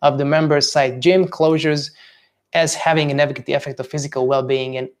 of the members cite gym closures as having a negative effect of physical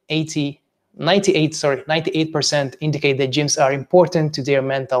well-being, and 98% indicate that gyms are important to their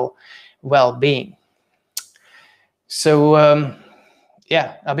mental well-being. So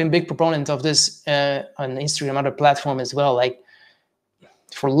yeah, I've been a big proponent of this on Instagram, other platform as well. Like,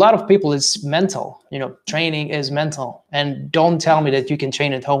 for a lot of people, it's mental. Training is mental, and don't tell me that you can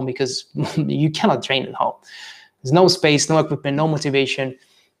train at home, because you cannot train at home. There's no space, no equipment, no motivation.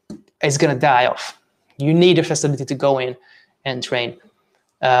 It's gonna die off. You need a facility to go in and train.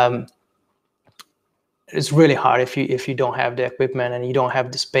 It's really hard if you don't have the equipment and you don't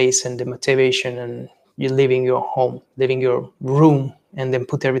have the space and the motivation, and you're leaving your home, leaving your room, and then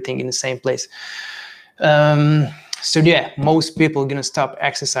put everything in the same place. So yeah, most people are gonna stop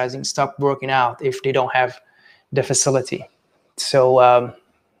exercising, stop working out if they don't have the facility. So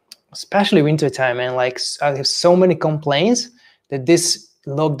especially winter time, and like I have so many complaints that this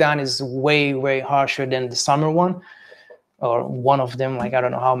lockdown is way harsher than the summer one, or one of them. Like I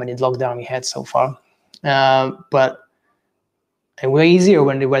don't know how many lockdown we had so far, but way easier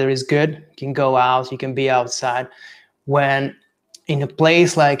when the weather is good. You can go out, you can be outside. When in a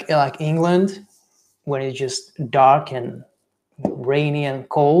place like England, when it's just dark and rainy and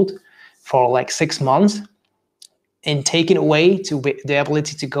cold for like 6 months, and taking away to the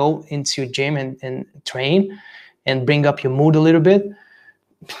ability to go into a gym and train and bring up your mood a little bit,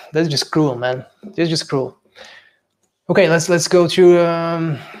 that's just cruel, man. That's just cruel. Okay, let's go through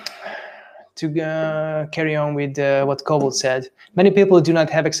to carry on with what Cobalt said. Many people do not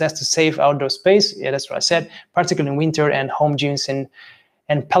have access to safe outdoor space. Yeah, that's what I said. Particularly in winter, and home gyms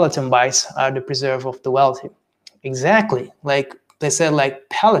and Peloton bikes are the preserve of the wealthy. Exactly. Like they said, like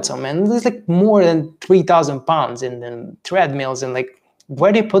Peloton, man, there's like more than 3,000 pounds in treadmills, and like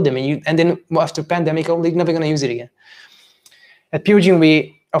where they put them, and then after pandemic, oh, they're never gonna use it again. At Pure Gym,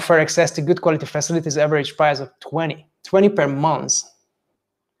 we offer access to good quality facilities, average price of 20 per month,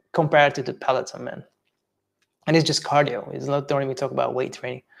 compared to the Peloton, man. And it's just cardio. It's not, don't even talk about weight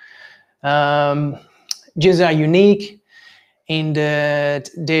training. Gyms are unique in that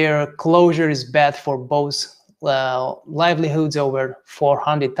their closure is bad for both livelihoods. Over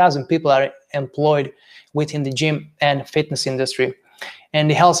 400,000 people are employed within the gym and fitness industry, and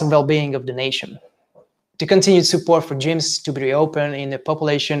the health and well-being of the nation. The continued support for gyms to be reopened in the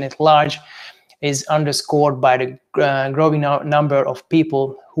population at large is underscored by the growing number of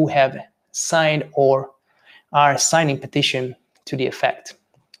people who have signed or are signing petition to the effect.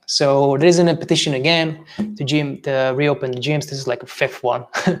 So there isn't a petition again to reopen the gyms. This is like a fifth one.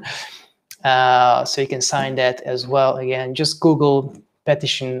 So you can sign that as well. Again, just Google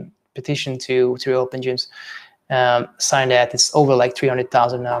petition to reopen gyms. Sign that. It's over like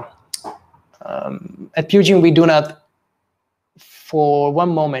 300,000 now. At Pure Gym, we do not for one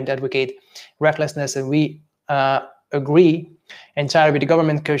moment advocate recklessness, and we agree entirely with the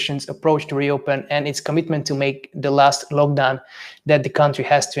government cushion's approach to reopen and its commitment to make the last lockdown that the country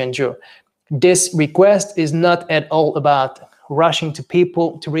has to endure. This request is not at all about rushing to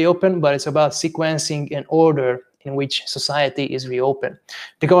people to reopen, but it's about sequencing an order in which society is reopened.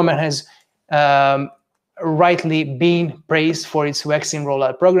 The government has rightly been praised for its vaccine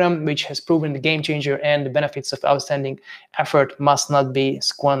rollout program, which has proven the game changer, and the benefits of outstanding effort must not be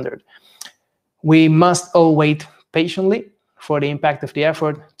squandered. We must all wait patiently for the impact of the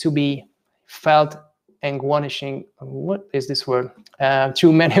effort to be felt and guanishing. What is this word?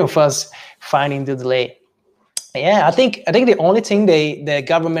 Too many of us finding the delay. Yeah, I think the only thing the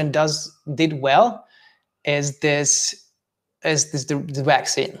government did well is the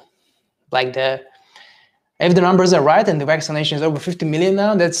vaccine. Like if the numbers are right and the vaccination is over 50 million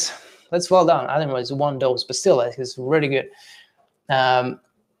now, that's well done. I don't know, it's one dose, but still, it's really good.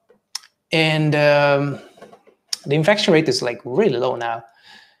 The infection rate is like really low now.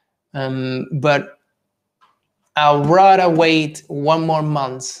 But I'd rather wait one more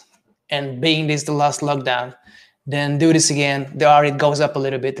month and being this the last lockdown than do this again. The R rate goes up a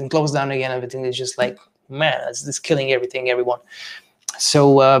little bit and close down again. Everything is just like, man, it's killing everyone.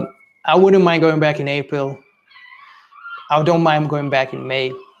 So I wouldn't mind going back in April. I don't mind going back in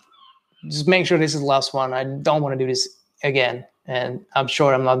May. Just make sure this is the last one. I don't want to do this again, and I'm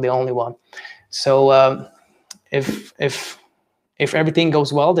sure I'm not the only one. So if everything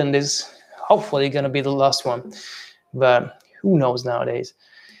goes well, then this hopefully going to be the last one. But who knows nowadays?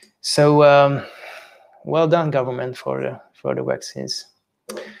 So well done, government, for the vaccines.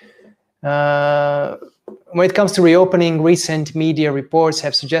 When it comes to reopening, recent media reports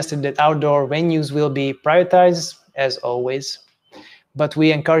have suggested that outdoor venues will be prioritized, as always. But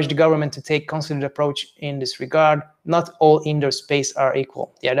we encourage the government to take a considered approach in this regard. Not all indoor space are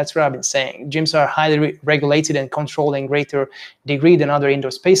equal. Yeah, that's what I've been saying. Gyms are highly regulated and controlled in greater degree than other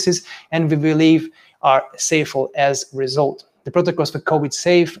indoor spaces, and we believe are safer as a result. The protocols for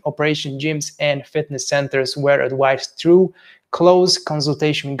COVID-safe operation gyms and fitness centers were advised through close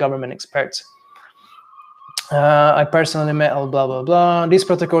consultation with government experts. I personally met blah, blah, blah. These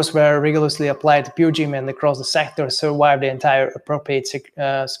protocols were rigorously applied to Pure Gym and across the sector, survived the entire appropriate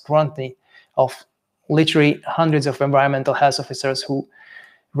scrutiny of literally hundreds of environmental health officers who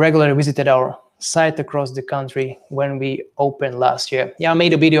regularly visited our site across the country when we opened last year. Yeah, I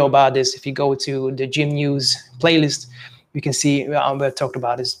made a video about this. If you go to the Gym News playlist, you can see we talked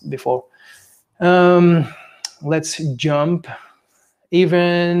about this before. Let's jump.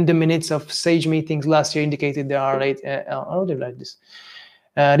 Even the minutes of SAGE meetings last year indicated there are late. Oh, they like this.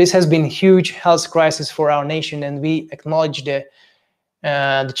 This has been a huge health crisis for our nation, and we acknowledge the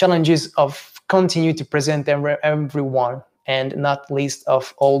the challenges of continue to present everyone, and not least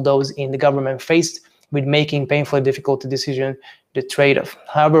of all those in the government faced with making painfully difficult decision, the trade-off.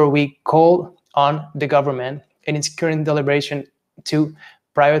 However, we call on the government in its current deliberation to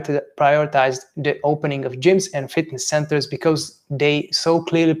prioritize the opening of gyms and fitness centers because they so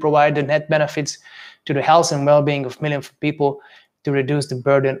clearly provide the net benefits to the health and well-being of millions of people to reduce the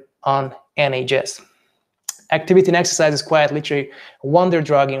burden on NHS. Activity and exercise is quite literally a wonder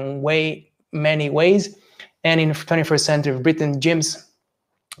drug in many ways, and in the 21st century of Britain, gyms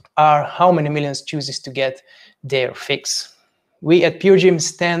are how many millions chooses to get their fix. We at Pure Gym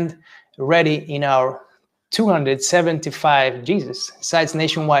stand ready in our 275 sites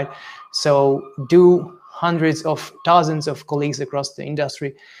nationwide, so do hundreds of thousands of colleagues across the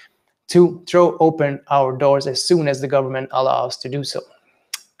industry to throw open our doors as soon as the government allows us to do so.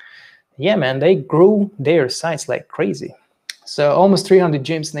 Yeah, man, they grew their sites like crazy. So almost 300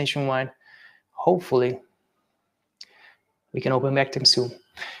 gyms nationwide. Hopefully, we can open back them soon.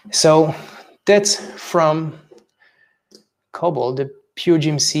 So that's from Cobalt, the Pure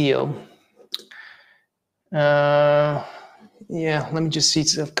Gym CEO. Yeah, let me just see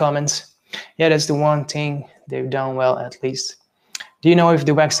some comments. Yeah, that's the one thing they've done well, at least. Do you know if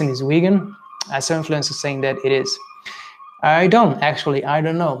the vaccine is vegan? I saw influencers saying that it is. I don't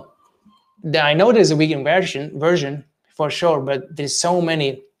know. I know there's a vegan version for sure, but there's so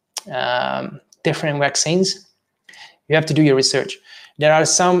many different vaccines. You have to do your research. There are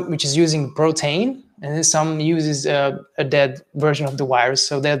some which is using protein, and then some uses a dead version of the virus.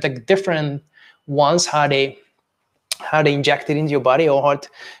 So they're like different ones, how they inject it into your body or how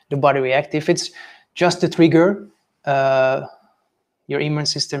the body reacts. If it's just to trigger your immune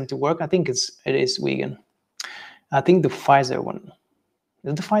system to work, I think it is vegan. I think the Pfizer one.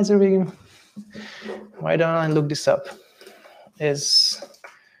 Is the Pfizer vegan? Why don't I look this up? Is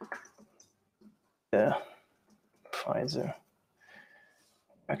the Pfizer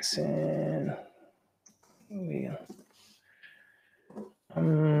vaccine vegan?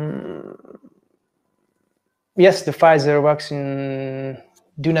 Yes, the Pfizer vaccine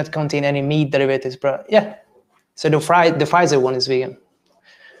do not contain any meat derivatives, but yeah. So the Pfizer one is vegan.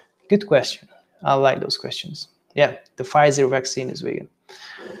 Good question. I like those questions. Yeah, the Pfizer vaccine is vegan.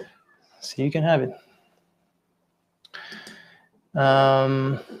 So you can have it.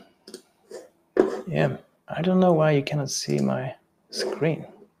 Yeah, I don't know why you cannot see my screen.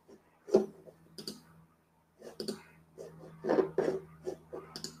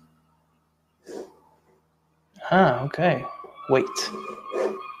 Okay. Wait.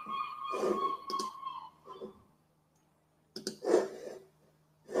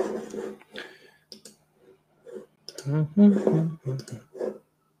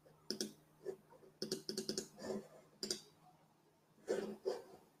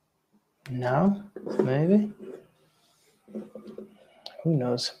 Now, maybe? Who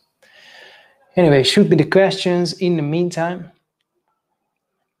knows? Anyway, shoot me the questions in the meantime.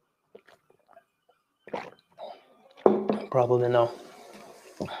 Probably no.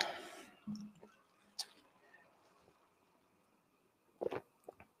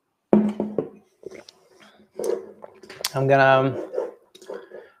 I'm gonna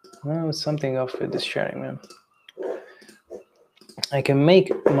something off with this sharing, man. I can make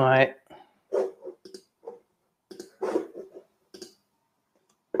my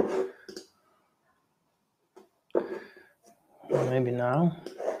maybe now.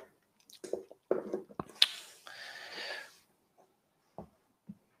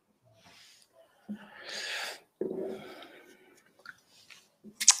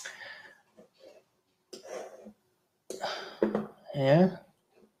 Yeah.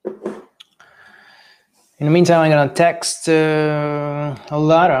 In the meantime, I'm gonna text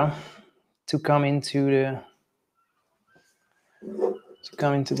Lara to come into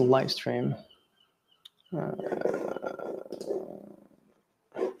the live stream.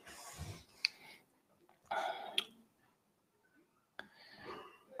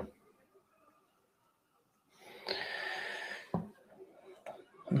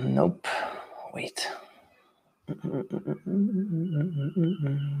 Nope. Wait.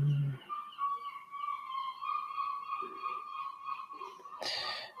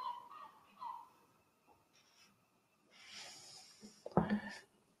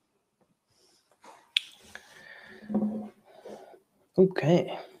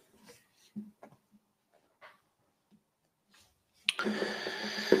 Okay.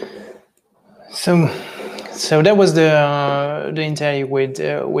 So that was the interview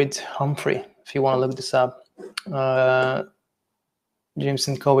with Humphrey. If you want to look this up, James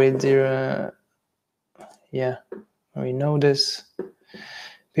and COVID. Yeah, we know this.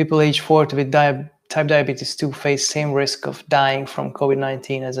 People age 40 with type diabetes 2 face same risk of dying from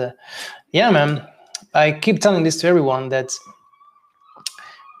COVID-19 as a... Yeah, man. I keep telling this to everyone, that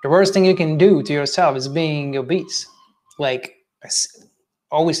the worst thing you can do to yourself is being obese. Like,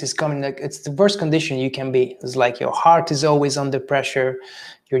 always is coming, like, it's the worst condition you can be. It's like your heart is always under pressure,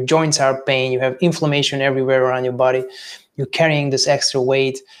 your joints are pain, you have inflammation everywhere around your body, you're carrying this extra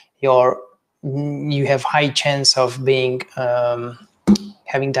weight, you have high chance of being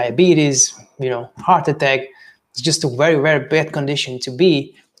having diabetes, heart attack. It's just a very, very bad condition to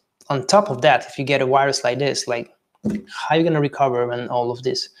be. On top of that, if you get a virus like this, like, how are you going to recover and all of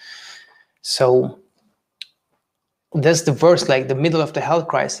this? So that's the worst, like the middle of the health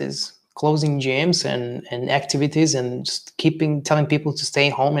crisis, closing gyms and activities, and just telling people to stay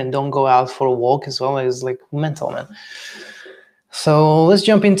home and don't go out for a walk as well, is like mental, man. So let's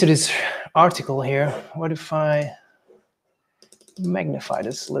jump into this article here. What if I magnify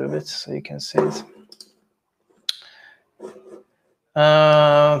this a little bit so you can see it?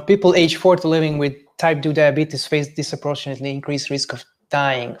 People age 40 living with type 2 diabetes face disproportionately increased risk of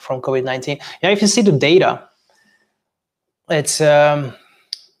dying from COVID-19. Yeah, if you see the data, it's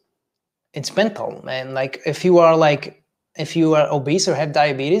mental, man. Like, if you are obese or have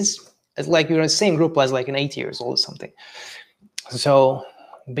diabetes, it's like you're in the same group as like an 8 years old or something. So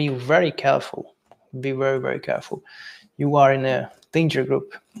be very careful. Be very, very careful. You are in a danger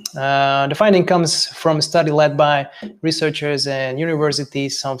group. The finding comes from a study led by researchers and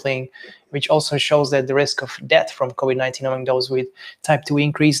universities, something which also shows that the risk of death from COVID-19 among those with type 2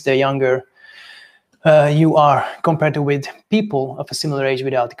 increase the younger you are compared to with people of a similar age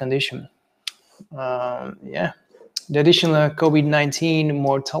without the condition. Yeah, the additional COVID-19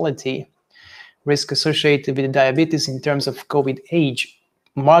 mortality risk associated with diabetes in terms of COVID age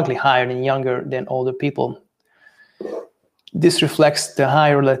markedly higher than younger than older people. This reflects the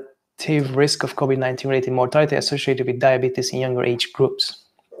high relative risk of COVID-19 related mortality associated with diabetes in younger age groups.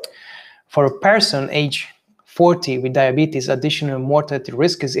 For a person age 40 with diabetes, additional mortality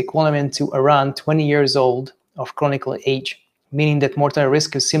risk is equivalent to around 20 years old of chronic age, meaning that mortality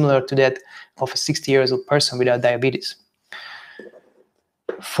risk is similar to that of a 60 years old person without diabetes.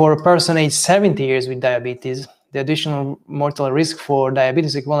 For a person age 70 years with diabetes, the additional mortality risk for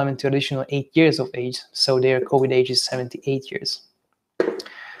diabetes is equivalent to additional 8 years of age, so their COVID age is 78 years.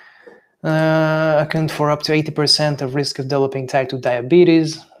 Account for up to 80% of risk of developing type 2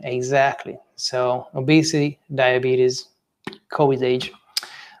 diabetes. Exactly. So obesity, diabetes, COVID age.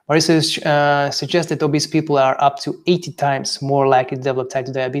 Research suggests that obese people are up to 80 times more likely to develop type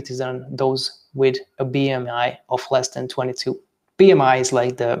 2 diabetes than those with a BMI of less than 22. BMI is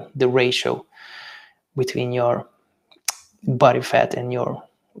like the ratio between your body fat and your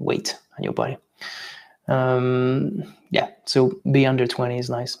weight on your body. Yeah, so be under 20 is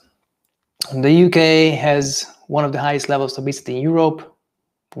nice. The UK has one of the highest levels of obesity in Europe,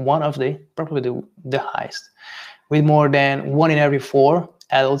 probably the highest, with more than 1 in every 4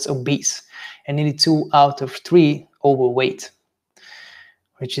 adults obese and nearly 2 out of 3 overweight,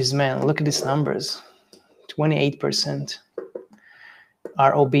 which is, man, look at these numbers. 28%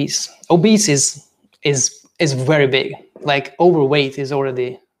 are obese. Obese is very big. Like, overweight is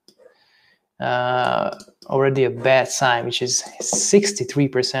already a bad sign, which is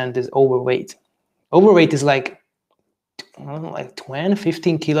 63% is overweight. Overweight is like, I don't know, like 20,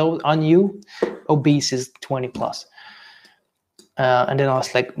 15 kilos on you. Obese is 20 plus. And then I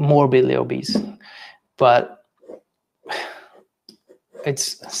was like morbidly obese. But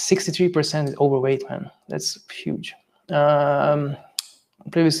it's 63% is overweight, man. That's huge.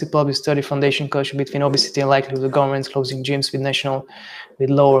 Previously published study foundation connection between obesity and likelihood of governments closing gyms with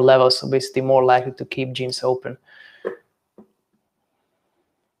lower levels of obesity more likely to keep gyms open.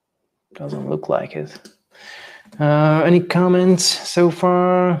 Doesn't look like it. Any comments so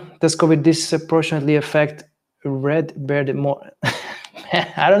far? Does COVID disproportionately affect red-bearded more?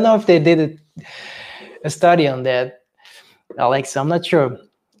 I don't know if they did a study on that, Alexa. I'm not sure.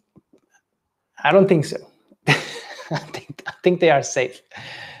 I don't think so. I think they are safe.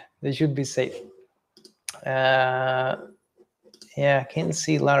 They should be safe. Yeah, I can't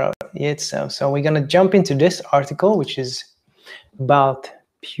see Lara yet. So we're gonna jump into this article, which is about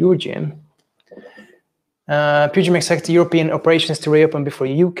Pure Gym. Pure Gym expects European operations to reopen before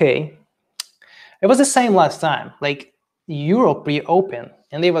UK. It was the same last time. Like, Europe reopened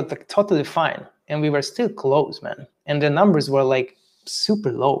and they were like totally fine, and we were still closed, man. And the numbers were like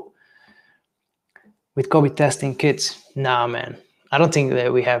super low with COVID testing kits. Nah, man. I don't think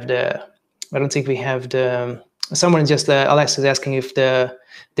that we have the. Someone just Alexa is asking if the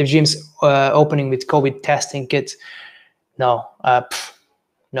gyms opening with COVID testing kits. No,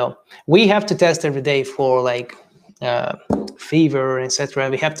 no. We have to test every day for like fever,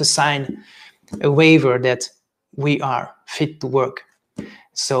 etc. We have to sign a waiver that we are fit to work.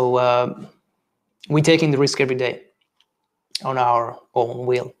 So we're taking the risk every day on our own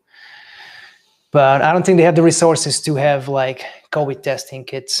will. But I don't think they have the resources to have like COVID testing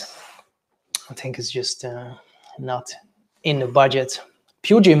kits. I think it's just not in the budget.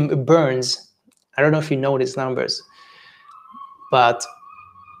 Pugim burns, I don't know if you know these numbers, but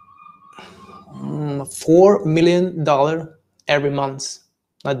 $4 million every month,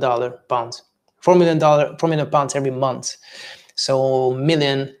 not dollar, pounds. $4 million pounds every month. So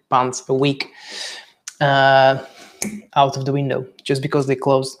 £1,000,000 a week out of the window just because they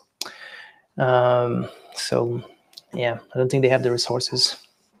closed. So yeah, I don't think they have the resources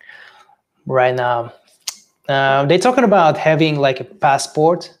right now. They're talking about having like a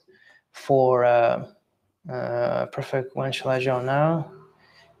passport for perfect. When shall I join now?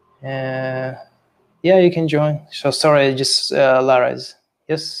 Yeah, you can join. So sorry, just Lara is.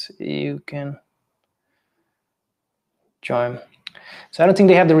 Yes, you can join. So I don't think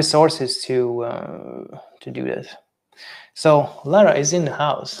they have the resources to do that. So Lara is in the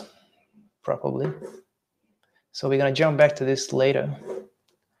house, probably. So we're gonna jump back to this later.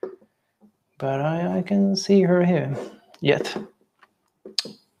 But I can see her here yet.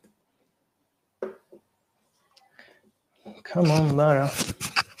 Come on, Lara.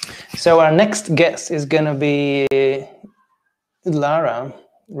 So our next guest is gonna be Lara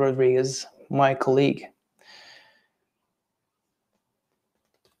Rodriguez, my colleague.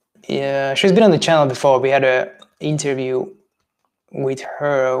 Yeah, she's been on the channel before. We had an interview with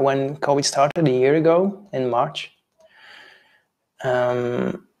her when COVID started a year ago in March.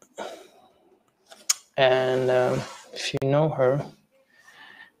 And if you know her,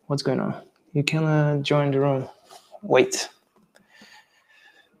 what's going on? You can join the room. Wait.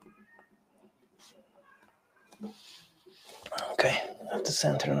 Okay, I have to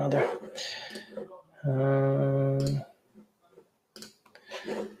send her another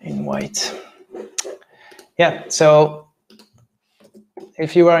invite. Yeah, so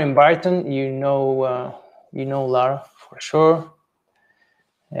if you are in Brighton, you know Lara for sure.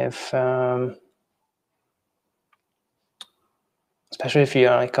 If especially if you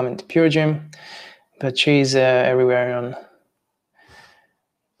are coming to Pure Gym, but she's everywhere on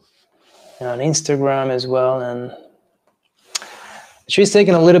Instagram as well, and she's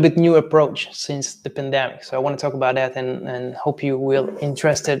taken a little bit new approach since the pandemic. So I want to talk about that and hope you will be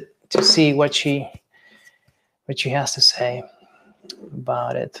interested to see what she has to say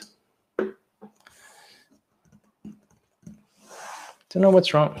about it. Don't know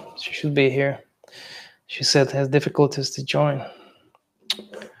what's wrong. She should be here. She said has difficulties to join.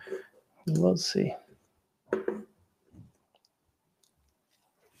 We'll see.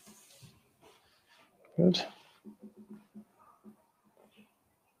 Good.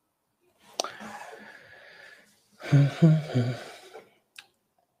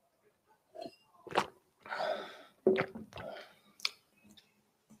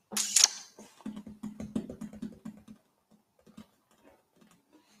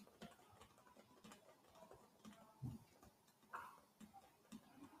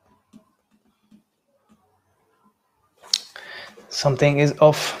 Something is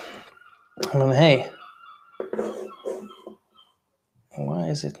off. Hey, why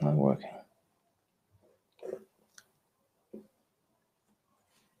is it not working?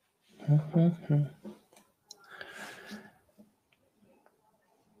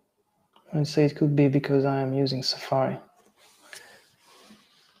 I'd say it could be because I am using Safari.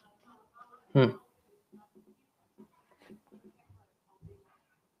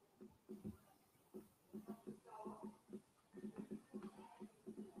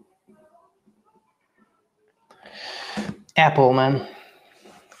 Apple, man,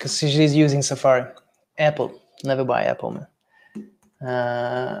 because she's using Safari. Apple, never buy Apple, man.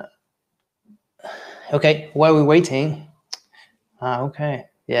 Okay, while we're waiting, okay,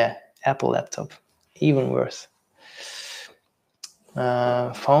 yeah, Apple laptop, even worse.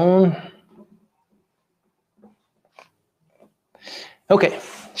 Phone. Okay,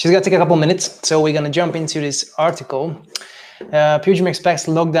 she's gonna take a couple minutes, so we're gonna jump into this article. Pure Gym expects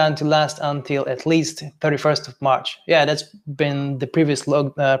lockdown to last until at least 31st of March. Yeah, that's been the previous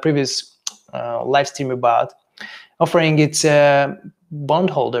live stream about. Offering its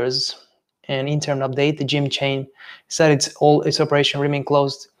bondholders an interim update, the gym chain said its operation remained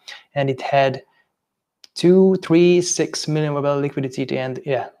closed, and it had 236 million available liquidity to end.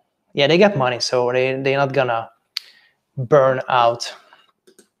 Yeah, they got money, so they're not gonna burn out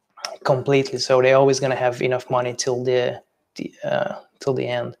completely. So they're always gonna have enough money till the till the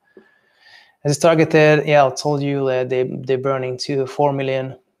end. As targeted, yeah, I told you that they're burning 2 to 4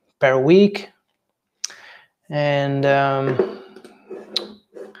 million per week, and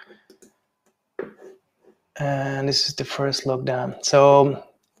this is the first lockdown. So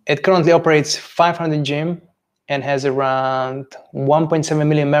it currently operates 500 gym and has around 1.7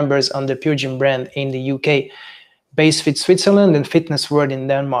 million members on the Pure Gym brand in the UK, Base Fit Switzerland, and Fitness World in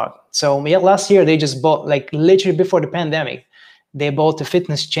Denmark. So yeah, last year they just bought, like literally before the pandemic, they bought a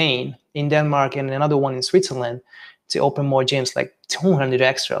fitness chain in Denmark and another one in Switzerland to open more gyms, like 200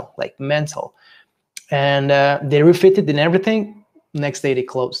 extra, like mental. And they refitted and everything. Next day they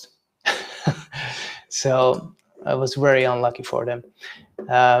closed. So I was very unlucky for them.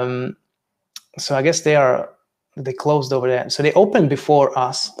 So I guess they closed over there. So they opened before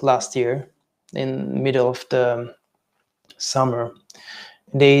us last year in middle of the summer.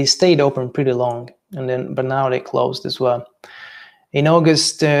 They stayed open pretty long, but now they closed as well. In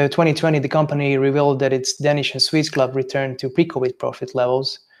August 2020, the company revealed that its Danish and Swiss club returned to pre-COVID profit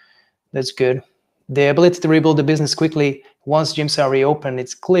levels. That's good. The ability to rebuild the business quickly once gyms are reopened,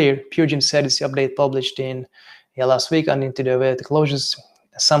 it's clear. Pure Gym said its update published in last week, and into the closures,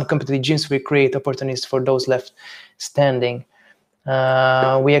 some competitive gyms will create opportunities for those left standing.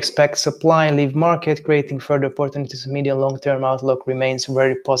 We expect supply and leave market, creating further opportunities. Medium long-term outlook remains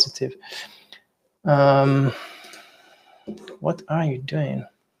very positive. What are you doing?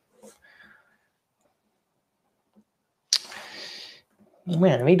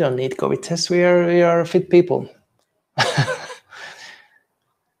 Man, we don't need COVID tests. We are fit people.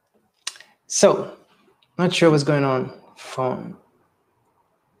 So, not sure what's going on. Phone.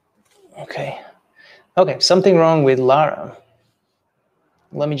 Okay, something wrong with Lara.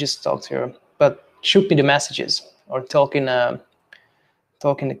 Let me just talk to her. But shoot me the messages or talk in the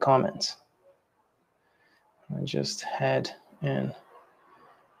comments. I just had an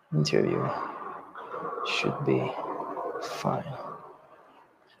interview. Should be fine.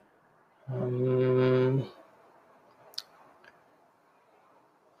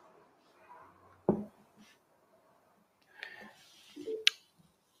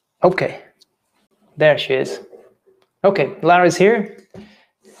 Okay, there she is. Okay, Lara's here.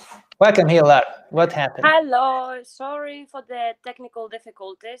 Welcome here, Lara. What happened? Hello, sorry for the technical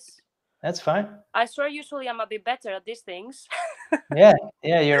difficulties. That's fine. I swear usually I'm a bit better at these things. Yeah,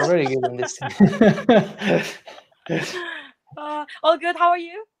 you're very good in this thing. All good, how are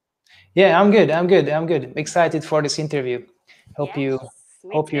you? Yeah, I'm good. Excited for this interview. Hope you're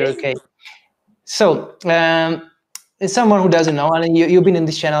okay. So, as someone who doesn't know, and you've been in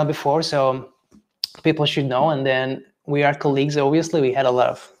this channel before, so people should know. And then we are colleagues. Obviously, we had a lot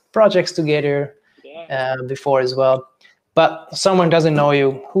of projects together before as well. But someone doesn't know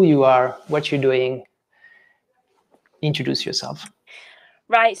you, who you are, what you're doing. Introduce yourself.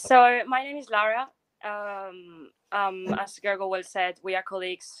 Right. So my name is Lara. As Gergo well said, we are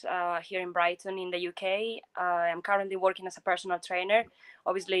colleagues here in Brighton in the UK. I'm currently working as a personal trainer.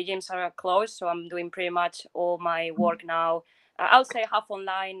 Obviously, gyms are closed, so I'm doing pretty much all my work now. I'll say half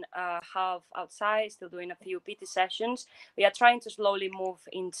online, half outside, still doing a few PT sessions. We are trying to slowly move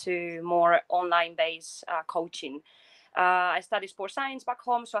into more online-based coaching. I study sports science back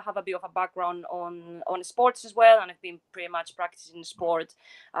home, so I have a bit of a background on sports as well, and I've been pretty much practicing sport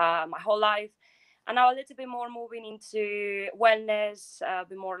my whole life. And now a little bit more moving into wellness, a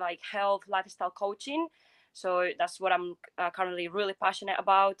bit more like health, lifestyle coaching. So that's what I'm currently really passionate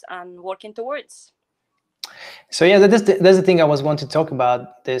about and working towards. So yeah, that's the thing I was want to talk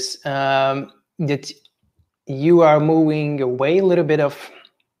about this, that you are moving away a little bit of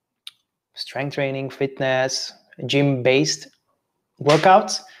strength training, fitness, gym-based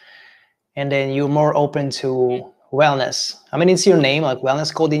workouts, and then you're more open to wellness. I mean, it's your name, like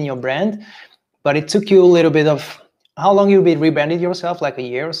Wellnesscode in your brand, but it took you a little bit of, how long you've been rebranded yourself, like a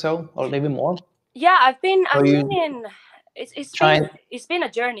year or so, or maybe more? Yeah, I've been in, it's been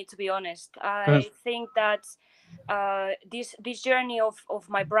a journey, to be honest. I think that this journey of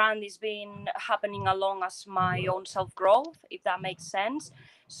my brand is been happening along as my own self-growth, if that makes sense.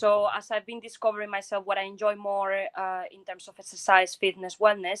 So as I've been discovering myself, what I enjoy more in terms of exercise, fitness,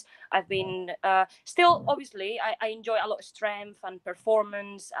 wellness, I've been still, obviously, I enjoy a lot of strength and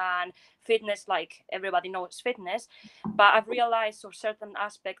performance and fitness, like everybody knows fitness. But I've realized of certain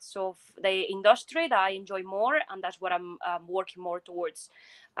aspects of the industry that I enjoy more, and that's what I'm working more towards.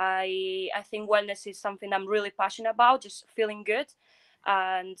 I think wellness is something I'm really passionate about, just feeling good.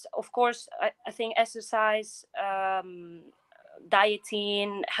 And of course, I think exercise,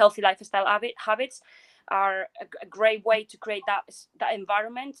 dieting, healthy lifestyle habits are a great way to create that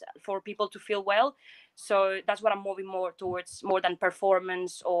environment for people to feel well. So that's what I'm moving more towards, more than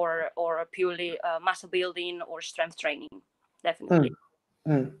performance or purely muscle building or strength training. Definitely.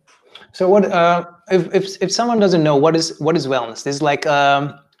 So what if someone doesn't know what is wellness? This is like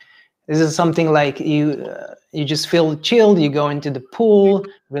this is something like you just feel chilled, you go into the pool,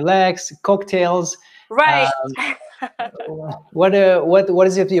 relax, cocktails. Right. What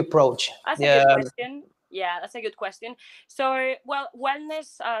is the approach? That's a good question. Yeah, that's a good question. So, well,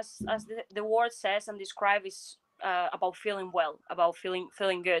 wellness, as the word says and describes, is about feeling well, about feeling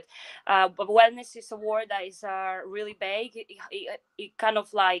good. But wellness is a word that is really vague. It kind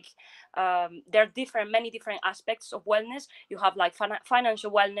of like there are many different aspects of wellness. You have like financial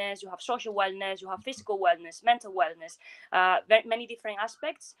wellness, you have social wellness, you have physical wellness, mental wellness, many different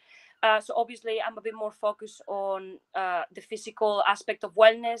aspects. So obviously I'm a bit more focused on the physical aspect of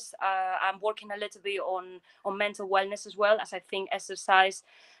wellness. I'm working a little bit on mental wellness as well, as I think exercise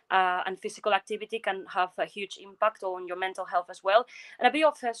and physical activity can have a huge impact on your mental health as well, and a bit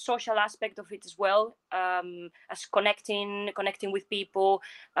of a social aspect of it as well, as connecting with people.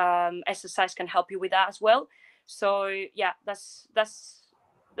 Exercise can help you with that as well. So yeah, that's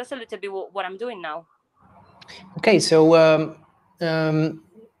a little bit what I'm doing now. Okay, so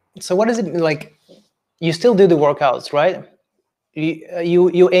so what is it like? You still do the workouts, right?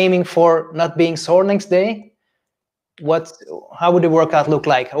 You aiming for not being sore next day? How would the workout look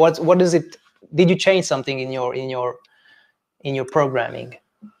like? What is it? Did you change something in your programming?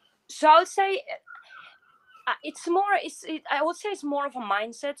 So I would say I would say it's more of a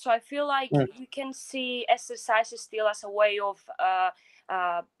mindset. So I feel like you can see exercises still as a way of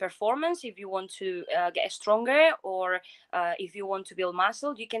performance. If you want to get stronger, or if you want to build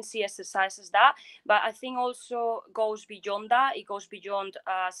muscle, you can see exercises that. But I think also goes beyond that. It goes beyond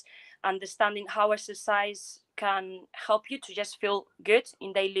us understanding how exercise can help you to just feel good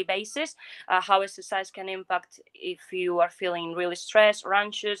in daily basis, how exercise can impact if you are feeling really stressed or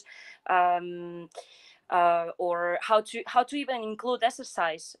anxious, or how to even include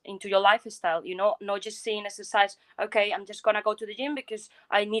exercise into your lifestyle. Not just seeing exercise, okay, I'm just gonna go to the gym because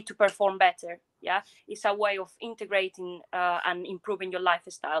I need to perform better. Yeah, it's a way of integrating and improving your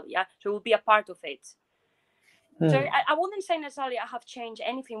lifestyle. Yeah, so it will be a part of it. So I wouldn't say necessarily I have changed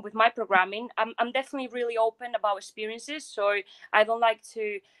anything with my programming. I'm definitely really open about experiences. So I don't like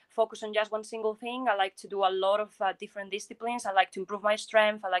to focus on just one single thing. I like to do a lot of different disciplines. I like to improve my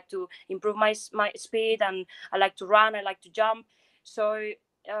strength. I like to improve my speed, and I like to run. I like to jump. So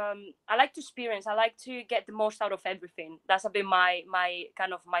I like to experience. I like to get the most out of everything. That's a bit my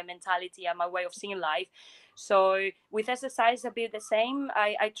kind of my mentality and my way of seeing life. So with exercise, a bit the same.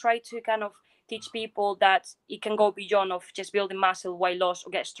 I try to kind of teach people that it can go beyond of just building muscle, weight loss, or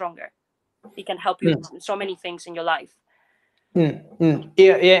get stronger. It can help you with so many things in your life.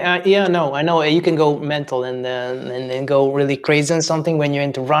 Yeah. No, I know you can go mental and then go really crazy on something when you're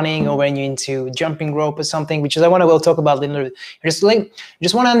into running or when you're into jumping rope or something, which is we'll talk about later. Just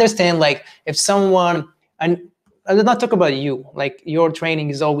want to understand, like, if someone, and I did not talk about you, like your training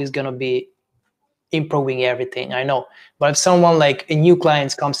is always gonna be improving everything, I know, but if someone like a new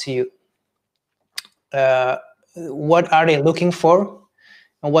client comes to you, what are they looking for,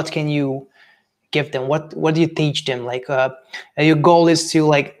 and what can you give them? What do you teach them? Like your goal is to,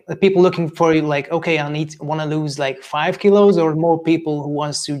 like, the people looking for you, like, okay, want to lose like 5 kilos, or more people who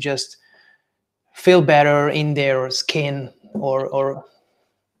wants to just feel better in their skin, or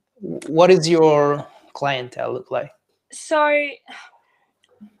what is your clientele look like? So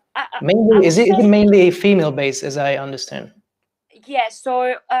mainly is it mainly female based, as I understand? Yeah,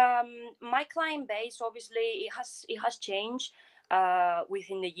 so my client base, obviously it has changed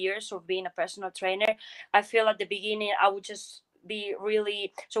within the years of being a personal trainer. I feel at the beginning I would just be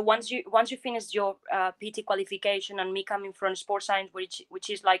really, so once you finish your PT qualification, and me coming from sports science, which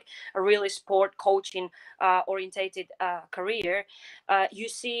is like a really sport coaching orientated career, you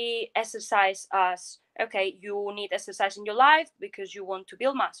see exercise as, okay, you need exercise in your life because you want to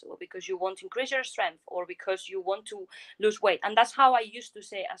build muscle, or because you want to increase your strength, or because you want to lose weight. And that's how I used to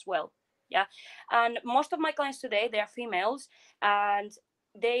say as well. Yeah. And most of my clients today, they are females, and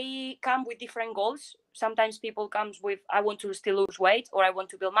they come with different goals. Sometimes people comes with, I want to still lose weight, or I want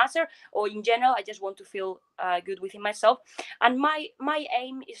to build muscle, or in general I just want to feel good within myself. And my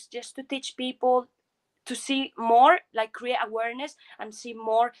aim is just to teach people to see more, like create awareness and see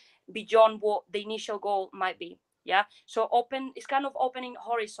more beyond what the initial goal might be. Yeah, so it's kind of opening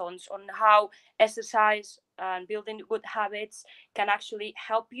horizons on how exercise and building good habits can actually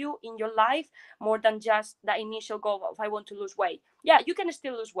help you in your life, more than just the initial goal of, I want to lose weight. Yeah, you can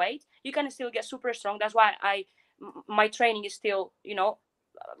still lose weight, you can still get super strong. That's why my training is still,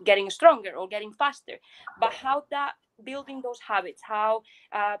 getting stronger or getting faster, but how that building those habits, how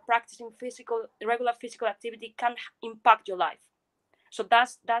practicing regular physical activity can impact your life. So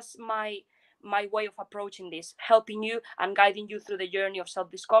that's my way of approaching this, helping you and guiding you through the journey of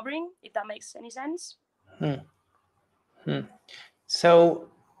self-discovering, if that makes any sense. So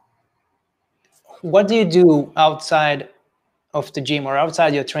what do you do outside of the gym or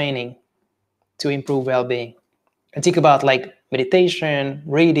outside your training to improve well-being? I think about like meditation,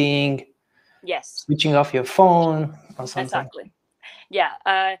 reading, Yes, switching off your phone or something. Exactly. Yeah,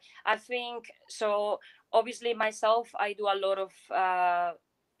 I think so. Obviously, myself, I do a lot of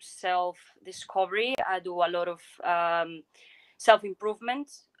self-discovery. I do a lot of self-improvement,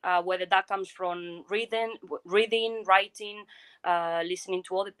 whether that comes from reading, writing, listening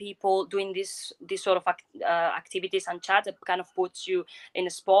to other people, doing this sort of activities and chat that kind of puts you in a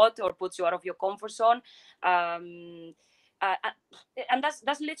spot or puts you out of your comfort zone. And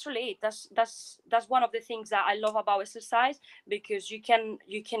that's literally it. That's one of the things that I love about exercise, because you can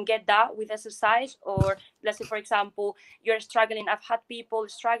get that with exercise. Or let's say, for example, you're struggling. I've had people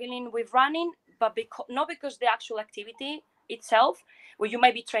struggling with running, but not because the actual activity itself, where you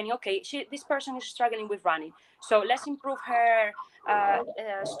might be training, okay, this person is struggling with running, so let's improve her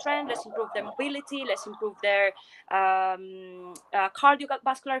strength, let's improve their mobility, let's improve their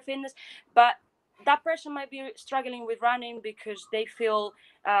cardiovascular fitness. But that person might be struggling with running because they feel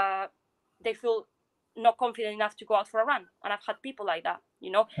not confident enough to go out for a run. And I've had people like that,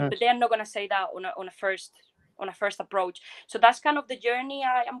 but they're not going to say that on a first approach. So that's kind of the journey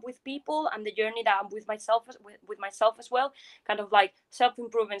I am with people, and the journey that I'm with myself as well, kind of like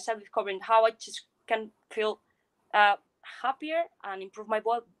self-improvement, self-discovering, how I just can feel happier and improve my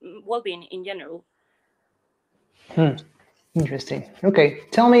well-being in general. Interesting. Okay,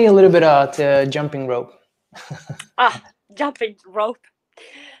 tell me a little bit about jumping rope. Jumping rope.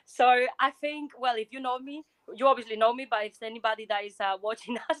 So I think, well, if you know me, you obviously know me, but if anybody that is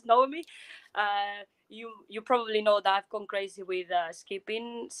watching us know me, you probably know that I've gone crazy with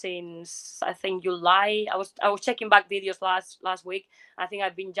skipping since, I think, July. I was checking back videos last week. I think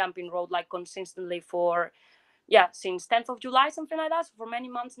I've been jumping rope like consistently for since 10th of July, something like that, so for many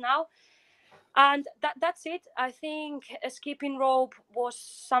months now. And that's it. I think skipping rope was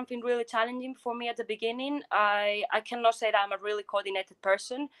something really challenging for me at the beginning. I cannot say that I'm a really coordinated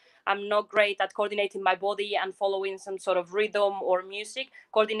person. I'm not great at coordinating my body and following some sort of rhythm or music.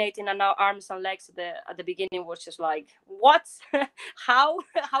 Coordinating our arms and legs at the beginning was just like, what? how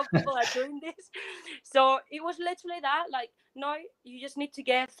people are doing this? So it was literally that, like, no, you just need to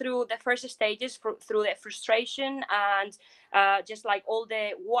get through the first stages, through the frustration and just like all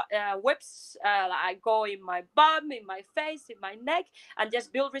the whips I go in my bum, in my face, in my neck, and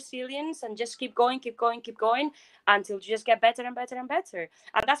just build resilience and just keep going until you just get better and better and better.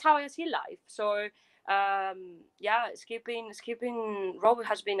 And that's how I see life. So skipping rope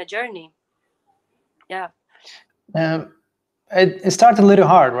has been a journey. It started a little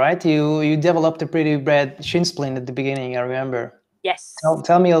hard, right? You developed a pretty bad shin splint at the beginning, I remember. Yes.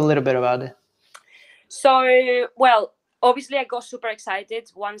 Tell me a little bit about it. So, well, obviously I got super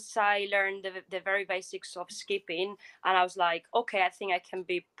excited once I learned the very basics of skipping, and I was like, okay, I think I can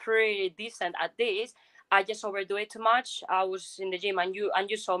be pretty decent at this. I just overdo it too much. I was in the gym, and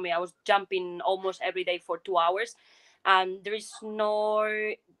you saw me. I was jumping almost every day for 2 hours, and there is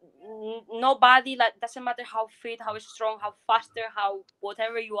nobody, like, doesn't matter how fit, how strong, how faster, how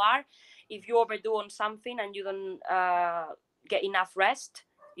whatever you are, if you overdo on something and you don't get enough rest,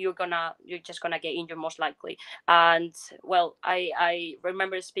 you're just gonna get injured most likely. And well, I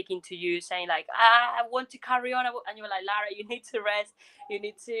remember speaking to you saying like, I want to carry on, and you were like, Lara, you need to rest, you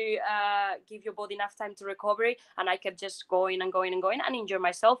need to give your body enough time to recover. And I kept just going and injure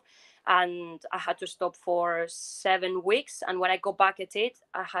myself, and I had to stop for 7 weeks. And when I go back at it,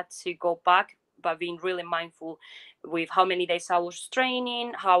 I had to go back by being really mindful with how many days I was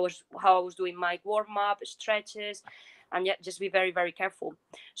training, how I was doing my warm-up stretches, and yet just be very, very careful.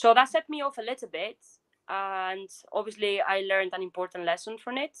 So that set me off a little bit, and obviously I learned an important lesson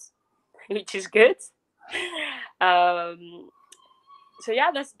from it, which is good. So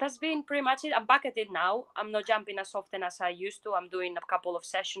yeah, that's been pretty much it. I'm back at it now. I'm not jumping as often as I used to. I'm doing a couple of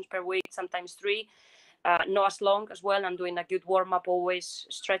sessions per week, sometimes 3. Not as long as well. I'm doing a good warm-up, always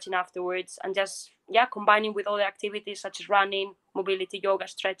stretching afterwards, and just combining with other activities such as running, mobility, yoga,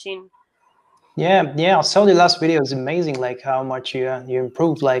 stretching. Yeah, I saw the last video. It's amazing, like how much you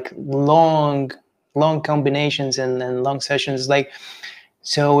improved, like long combinations and long sessions. Like,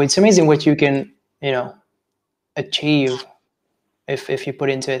 so it's amazing what you can achieve if you put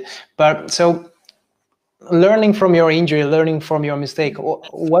into it. But so learning from your injury, learning from your mistake,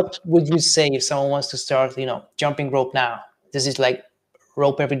 what would you say if someone wants to start, jumping rope now? This is like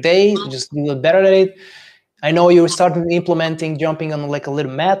rope every day, just do it better at it. I know you started implementing jumping on like a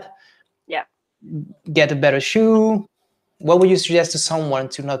little mat. Yeah. Get a better shoe. What would you suggest to someone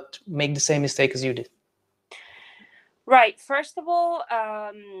to not make the same mistake as you did? Right. First of all,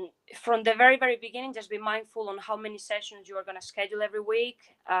 from the very, very beginning, just be mindful on how many sessions you are going to schedule every week.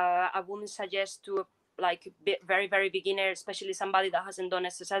 I wouldn't suggest to like very, very beginner, especially somebody that hasn't done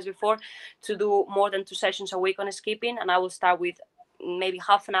exercise before, to do more than 2 sessions a week on skipping. And I will start with maybe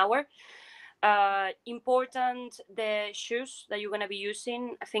half an hour. Important, the shoes that you're going to be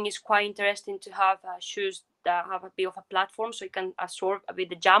using. I think it's quite interesting to have shoes that have a bit of a platform, so you can absorb a bit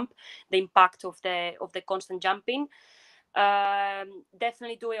the jump, the impact of the constant jumping.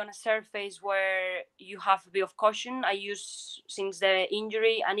 Definitely do it on a surface where you have a bit of caution. I use, since the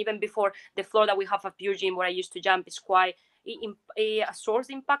injury and even before, the floor that we have at Pure Gym where I used to jump is quite a source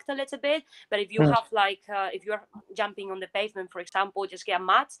impact a little bit. But if you have like if you're jumping on the pavement, for example, just get a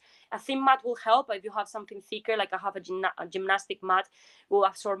mat. A thin mat will help, but if you have something thicker, like I have a gymnastic mat, will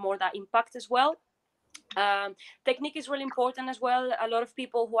absorb more that impact as well. Technique is really important as well. A lot of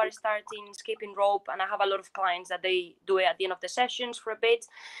people who are starting skipping rope, and I have a lot of clients that they do it at the end of the sessions for a bit,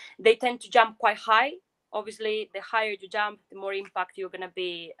 they tend to jump quite high. Obviously, the higher you jump, the more impact you're going to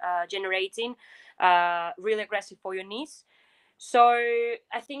be generating, really aggressive for your knees. So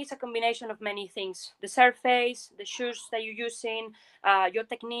I think it's a combination of many things: the surface, the shoes that you're using, your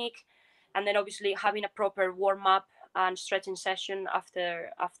technique, and then obviously having a proper warm-up and stretching session after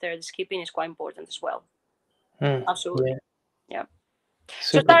the skipping is quite important as well. Absolutely. Yeah.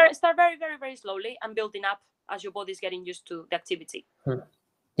 So start very, very, very slowly and building up as your body's getting used to the activity.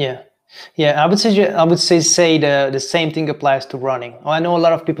 Yeah. I would say the same thing applies to running. I know a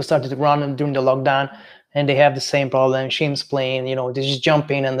lot of people started to run during the lockdown, and they have the same problem. Shim's playing, they're just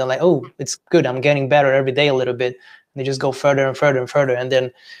jumping, and they're like, oh, it's good, I'm getting better every day a little bit. And they just go further and further and further, and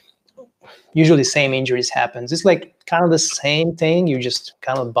then usually same injuries happens. It's like kind of the same thing. You're just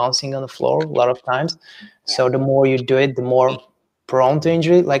kind of bouncing on the floor a lot of times. Yeah. So the more you do it, the more prone to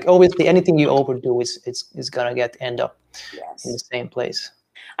injury. Like obviously anything you overdo is gonna end up in the same place.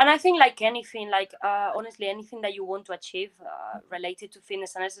 And I think like anything, like honestly, anything that you want to achieve related to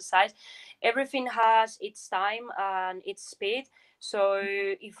fitness and exercise, everything has its time and its speed. So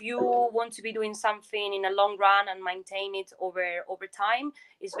if you want to be doing something in a long run and maintain it over time,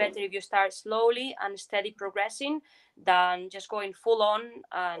 it's better if you start slowly and steady progressing than just going full on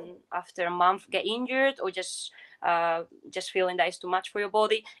and after a month get injured or just feeling that it's too much for your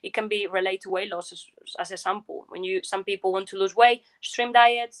body. It can be related to weight loss as a sample. When some people want to lose weight, extreme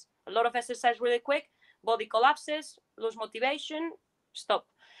diets, a lot of exercise really quick, body collapses, lose motivation, stop.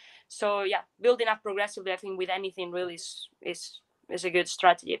 So yeah, building up progressively, I think with anything really is a good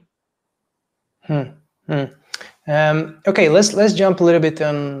strategy. Okay, let's jump a little bit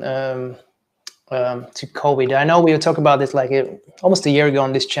on to COVID. I know we were talking about this like almost a year ago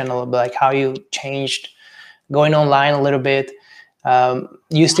on this channel, about like how you changed going online a little bit.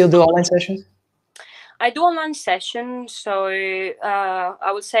 You still do online sessions? I do online sessions, so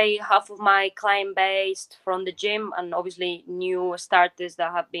I would say half of my client base from the gym, and obviously new starters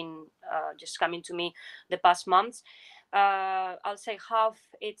that have been just coming to me the past months. I'll say half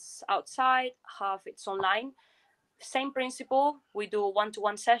it's outside, half it's online. Same principle. We do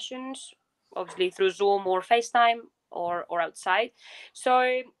one-to-one sessions, obviously through Zoom or FaceTime or outside.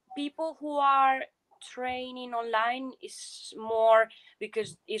 So people who are training online is more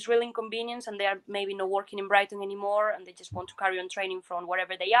because it's really inconvenience and they are maybe not working in Brighton anymore and they just want to carry on training from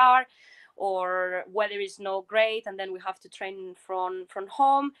wherever they are, or weather is not great and then we have to train from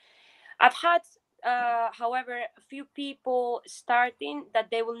home. I've had however a few people starting that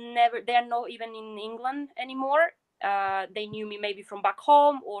they are not even in England anymore. They knew me maybe from back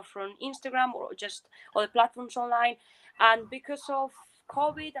home or from Instagram or just other platforms online, and because of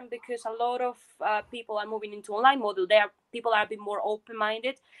COVID and because a lot of people are moving into online model, people are a bit more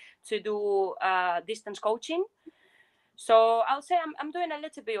open-minded to do distance coaching. So I'll say I'm doing a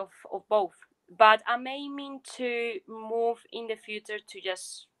little bit of both, but I'm aiming to move in the future to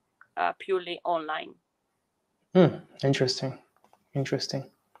just purely online. Interesting.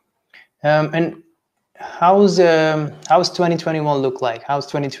 And how's 2021 look like? How's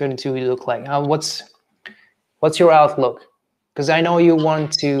 2022 look like? What's your outlook? Because I know you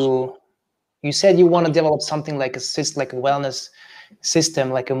said you want to develop something like a wellness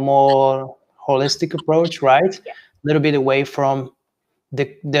system, like a more holistic approach, right? Yeah. A little bit away from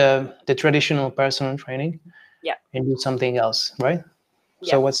the traditional personal training. Yeah. And do something else, right?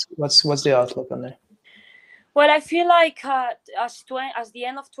 Yeah. So what's the outlook on that? Well, I feel like as the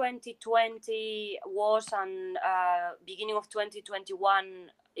end of 2020 was and beginning of 2021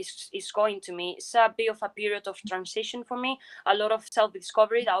 is going to me, it's a bit of a period of transition for me. A lot of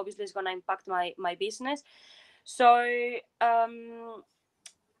self-discovery that obviously is going to impact my business. So I'll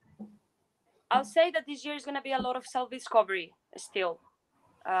say that this year is going to be a lot of self-discovery still.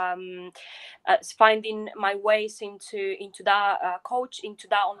 Finding my ways into that into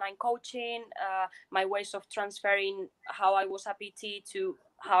that online coaching, my ways of transferring how I was a PT to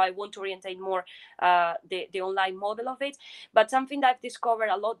how I want to orientate more the online model of it. But something that I've discovered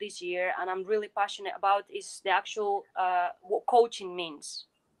a lot this year and I'm really passionate about is the actual what coaching means.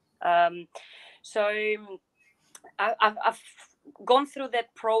 So I've gone through the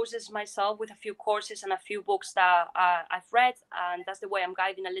process myself with a few courses and a few books that I've read, and that's the way I'm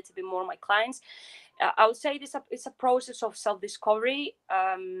guiding a little bit more my clients. I would say it's a process of self-discovery.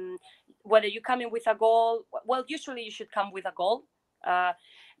 Whether you come in with a goal, well, usually you should come with a goal,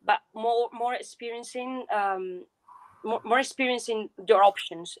 but more experiencing. More experiencing your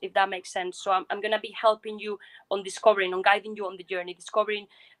options, if that makes sense. So I'm going to be helping you on discovering, on guiding you on the journey, discovering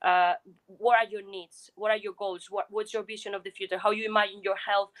what are your needs, what are your goals, what's your vision of the future, how you imagine your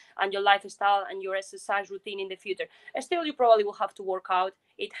health and your lifestyle and your exercise routine in the future. And still, you probably will have to work out,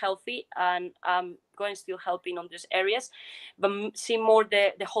 eat healthy, and I'm going still helping on these areas, but see more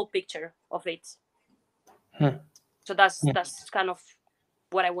the whole picture of it. So that's kind of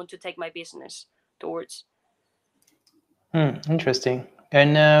what I want to take my business towards. Interesting.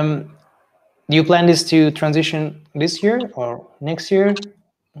 And do you plan this to transition this year or next year?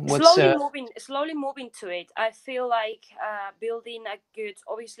 Slowly moving to it. I feel like building a good,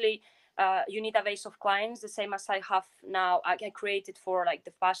 obviously you need a base of clients, the same as I have now. I created for like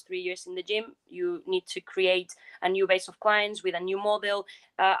the past 3 years in the gym. You need to create a new base of clients with a new model.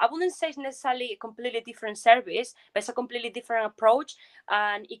 I wouldn't say it's necessarily a completely different service, but it's a completely different approach,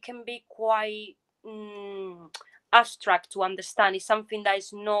 and it can be quite abstract to understand. It's something that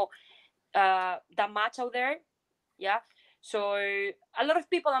is not that much out there. Yeah. So a lot of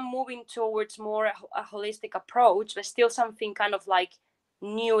people are moving towards more a holistic approach, but still something kind of like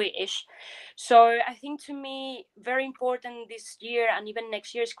newish. So I think to me, very important this year and even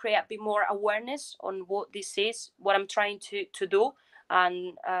next year is create a bit more awareness on what this is, what I'm trying to do,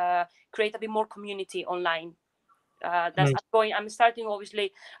 and create a bit more community online. I'm starting,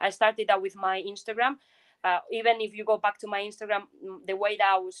 obviously, I started that with my Instagram. Even if you go back to my Instagram, the way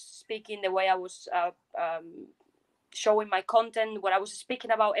that I was speaking, the way I was showing my content, what I was speaking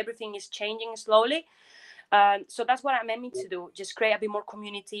about, everything is changing slowly. So that's what I'm aiming to do, just create a bit more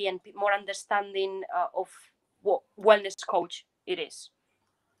community and more understanding of what wellness coach it is.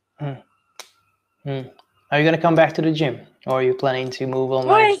 Are you going to come back to the gym, or are you planning to move online?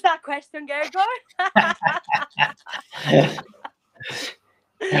 What is that question, Gergo?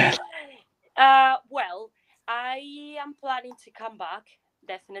 Well, I am planning to come back,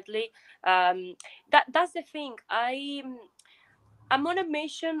 definitely. That's the thing. I'm on a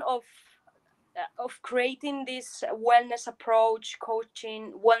mission of creating this wellness approach,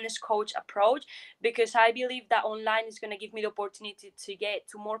 wellness coach approach, because I believe that online is going to give me the opportunity to get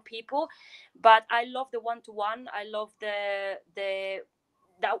to more people. But I love the one-to-one. I love that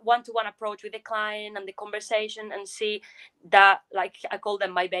one-to-one approach with the client and the conversation, and see that, like, I call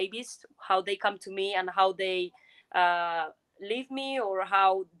them my babies, how they come to me and how they leave me, or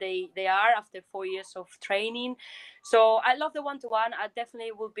how they are after 4 years of training. So I love the one-to-one. I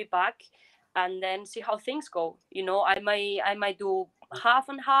definitely will be back, and then see how things go. I might do half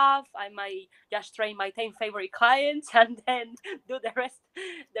and half. I might just train my 10 favorite clients and then do the rest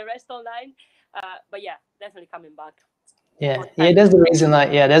online. But yeah, definitely coming back. Yeah, that's the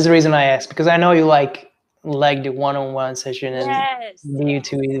reason I asked, because I know you like the one-on-one session and you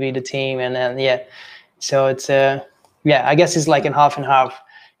two with the team, and then so it's I guess it's like in half and half.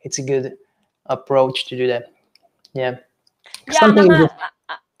 It's a good approach to do that.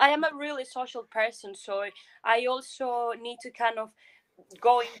 I am a really social person, so I also need to kind of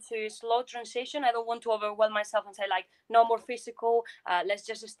go into slow transition. I don't want to overwhelm myself and say, like, no more physical, let's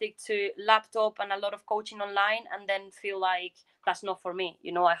just stick to laptop and a lot of coaching online, and then feel like that's not for me.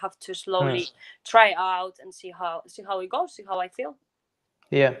 I have to slowly try out and see how it goes, see how I feel.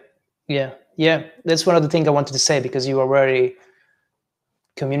 That's one of the things I wanted to say, because you are very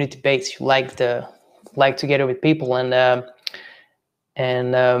community based. You like together with people, and I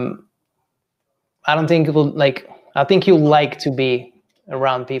don't think I think you like to be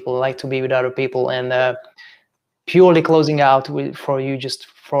around people, like to be with other people, and purely closing out for you just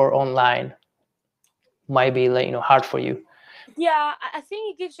for online might be hard for you. Yeah, I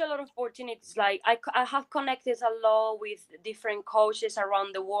think it gives you a lot of opportunities. Like I have connected a lot with different coaches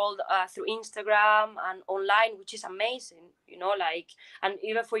around the world through Instagram and online, which is amazing, you know, like, and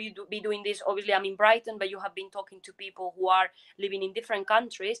even for you to be doing this, obviously I'm in Brighton, but you have been talking to people who are living in different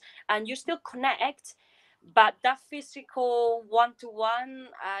countries and you still connect, but that physical one-to-one,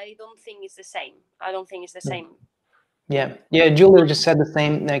 I don't think it's the same. I don't think it's the same. Yeah. Julia just said the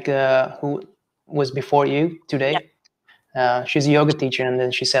same, like who was before you today. Yeah. She's a yoga teacher, and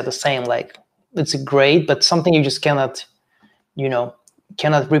then she said the same, like it's great, but something you just cannot, you know,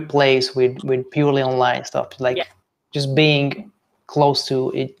 cannot replace with purely online stuff. Like just being close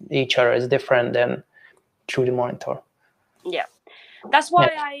to each other is different than through the monitor. Yeah. That's why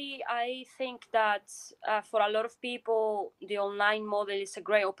I think that for a lot of people, the online model is a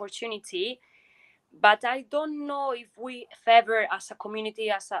great opportunity. But I don't know if we ever, as a community,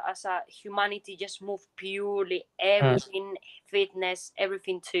 as a humanity, just move purely everything, fitness,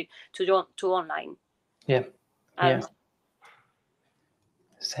 everything to online. Yeah.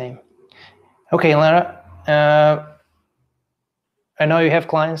 Same. Okay, Lara. I know you have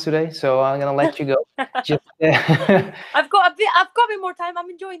clients today, so I'm gonna let you go. Just, I've got a bit more time. I'm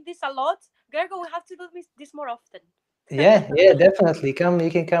enjoying this a lot. Gergo, we have to do this more often. Yeah, definitely. Come, you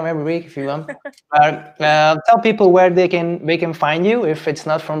can come every week if you want. Tell people where they can find you if it's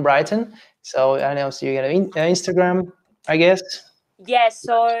not from Brighton. So I know, so you got Instagram, I guess. Yes.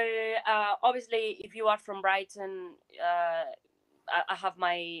 So obviously, if you are from Brighton, I have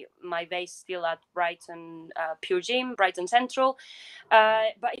my base still at Brighton Pure Gym, Brighton Central.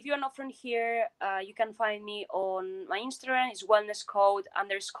 But if you're not from here, you can find me on my Instagram. It's Wellnesscode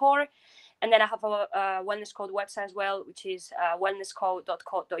 _. And then I have a Wellnesscode website as well, which is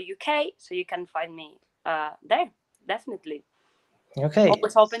wellnesscode.co.uk. So you can find me there, definitely. Okay.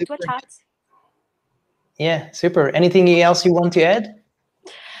 Always open to a chat. Yeah, super. Anything else you want to add?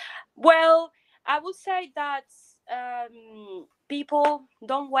 Well, I would say that people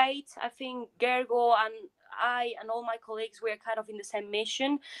don't wait. I think Gergo and I and all my colleagues, we're kind of in the same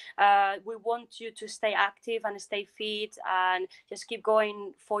mission. We want you to stay active and stay fit and just keep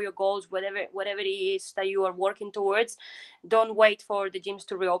going for your goals, whatever it is that you are working towards. Don't wait for the gyms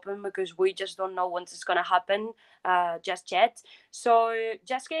to reopen because we just don't know when it's going to happen just yet. So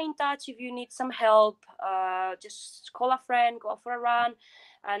just get in touch if you need some help. Just call a friend, go for a run.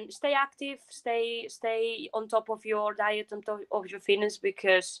 And stay active, stay on top of your diet, on top of your fitness,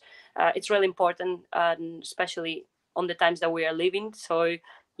 because it's really important, and especially on the times that we are living. So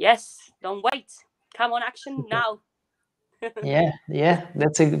yes, don't wait. Come on, action now. Yeah,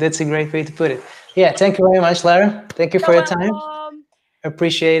 that's a great way to put it. Yeah, thank you very much, Lara. Thank you for your time.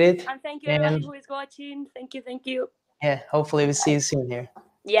 Appreciate it. And thank you everybody who is watching. Thank you. Yeah, hopefully we'll see you soon here.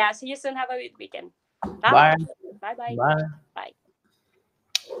 Yeah, see you soon. Have a good weekend. Bye. Bye.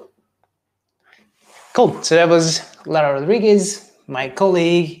 Cool. So that was Lara Rodriguez, my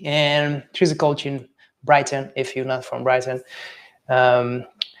colleague, and she's a coach in Brighton, if you're not from Brighton.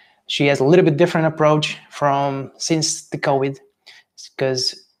 She has a little bit different approach since the COVID,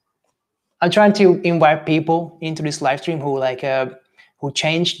 because I'm trying to invite people into this live stream who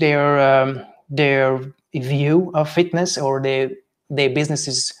changed their view of fitness, or their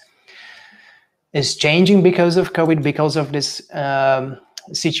business is changing because of COVID, because of this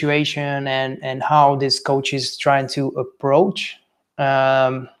situation, and how this coach is trying to approach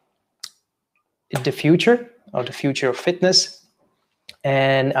the future of fitness,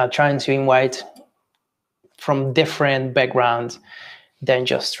 and trying to invite from different backgrounds than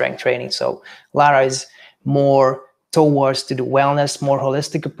just strength training. So Lara is more towards to the wellness, more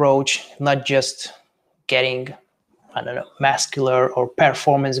holistic approach, not just getting, I don't know, muscular or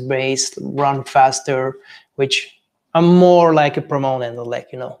performance-based, run faster, which I'm more like a proponent of, like,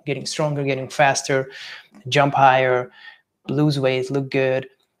 getting stronger, getting faster, jump higher, lose weight, look good.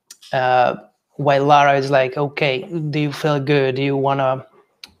 While Lara is like, okay, do you feel good? Do you want to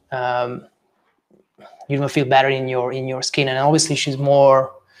feel better in your skin? And obviously she's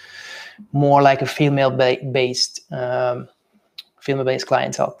more like a female-based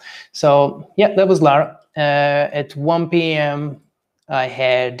clientele. So yeah, that was Lara. At 1 p.m. I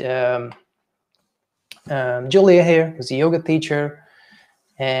had Julia here, who's a yoga teacher,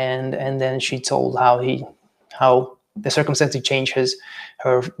 and then she told how the circumstances changes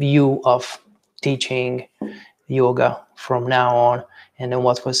her view of teaching yoga from now on. And then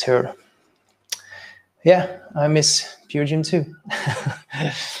what was her? Yeah, I miss Pure Gym too.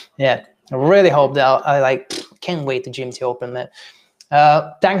 Yeah, I really hope that I can't wait the gym to open, man.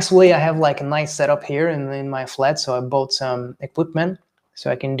 Thankfully, I have like a nice setup here in my flat, so I bought some equipment so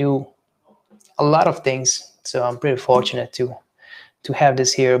I can do a lot of things. So I'm pretty fortunate to have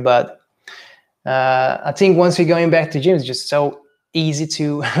this here. But I think once we're going back to gym, it's just so easy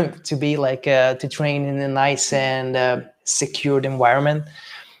to to be like to train in a nice and secured environment,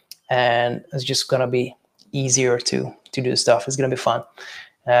 and it's just gonna be easier to do stuff. It's gonna be fun.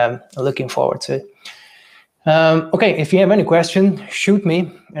 Looking forward to it. Okay, if you have any question, shoot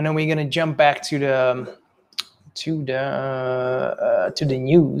me, and then we're gonna jump back to the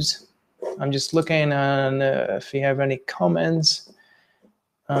news. I'm just looking on if you have any comments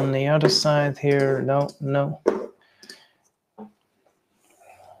on the other side here. No.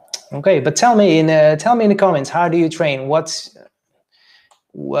 Okay, but tell me in the comments, how do you train? What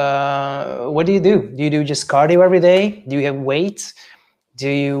do you do? Do you do just cardio every day? Do you have weights? Do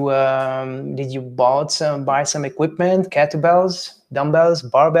you did you buy some equipment, kettlebells, dumbbells,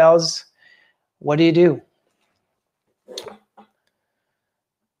 barbells? What do you do?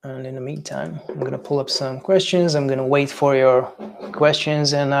 And in the meantime, I'm gonna pull up some questions. I'm gonna wait for your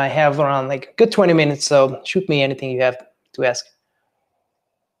questions, and I have around like a good 20 minutes, so shoot me anything you have to ask.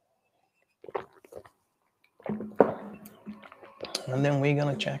 And then we're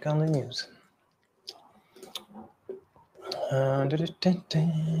gonna check on the news. Let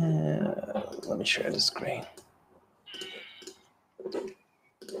me share the screen.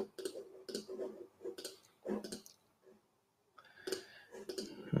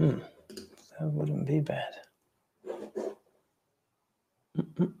 That wouldn't be bad.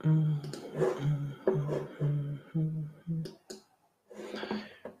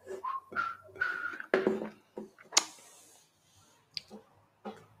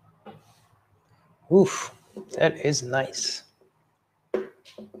 Oof, that is nice.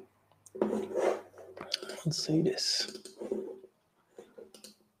 Let's see this.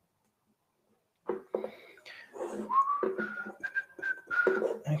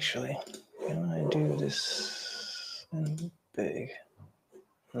 Actually, can I do this in big?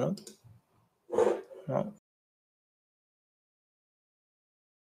 No. No.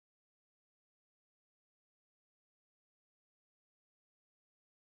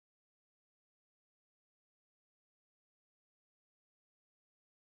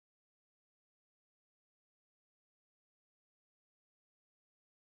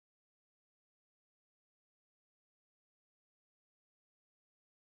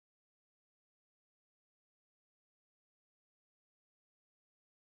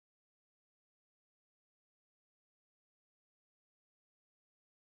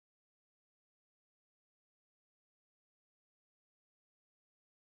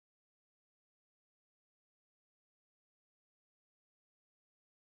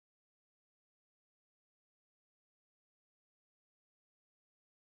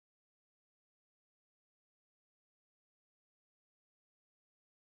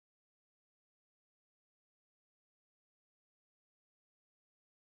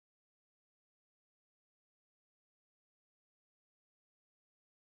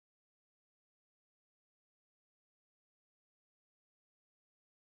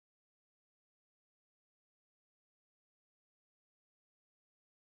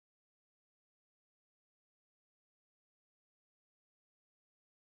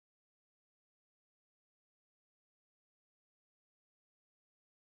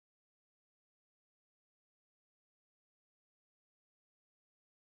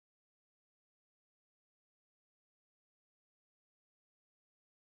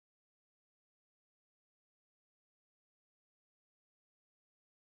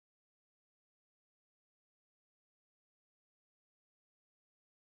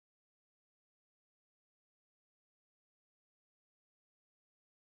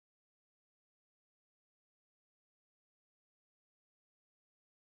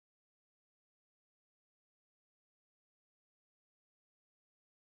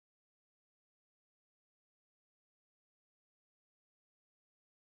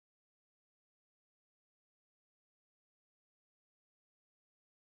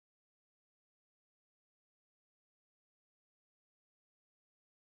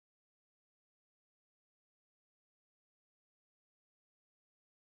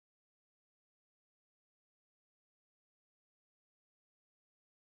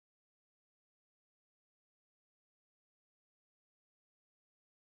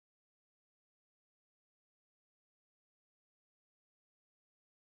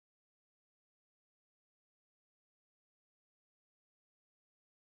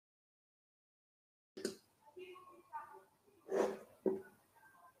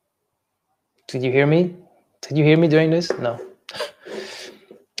 Did you hear me? Did you hear me doing this? No.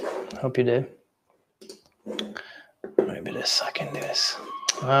 Hope you did. Maybe this, I can do this.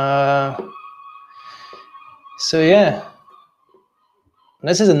 So yeah,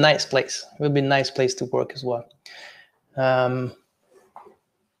 this is a nice place. It will be a nice place to work as well.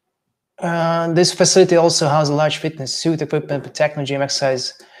 This facility also has a large fitness suit equipment with techno gym,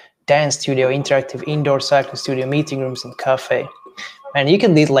 exercise, dance studio, interactive indoor cycling studio, meeting rooms, and cafe. And you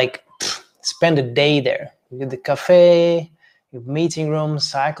can spend a day there. You get the cafe, your meeting room,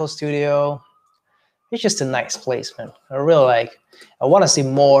 cycle studio. It's just a nice place, man. I want to see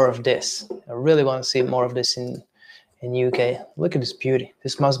more of this. I really want to see more of this in UK. Look at this beauty.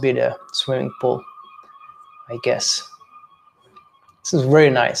 This must be the swimming pool, I guess. This is very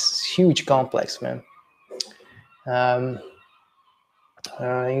nice. It's a huge complex, man.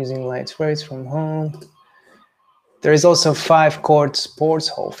 Using light weights from home. There is also 5-court sports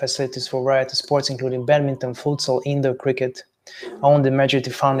hall facilities for variety sports, including badminton, futsal, indoor cricket, owned and majority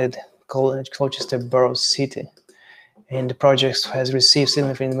funded Colchester Borough City. And the project has received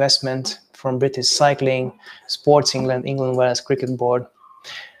significant investment from British Cycling, Sports England, England Wellness Cricket Board,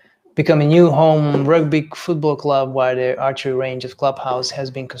 become a new home rugby football club, while the archery range of clubhouse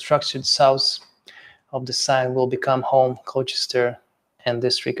has been constructed south of the site will become home Colchester and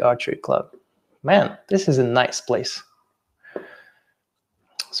District Archery Club. Man, this is a nice place.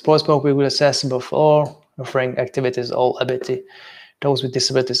 Sports park will be accessible for all, offering activities all ability. Those with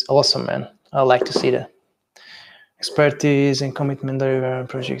disabilities, awesome, man. I like to see that. Expertise and commitment deliver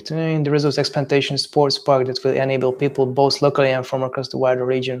project. In the resource exploitation sports park that will enable people both locally and from across the wider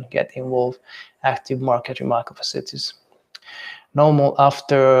region get involved, active market, remarkable facilities. Normal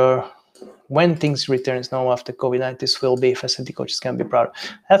after, when things return, normal after COVID-19, this will be a facility coaches can be proud of.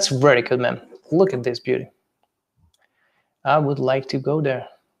 That's very good, man. Look at this beauty. I would like to go there.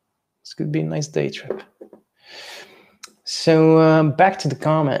 This could be a nice day trip. So back to the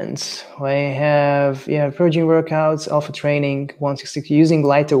comments. I have purging workouts, alpha training, 160, using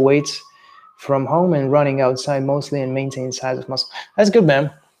lighter weights from home and running outside mostly and maintaining size of muscle. That's good, man.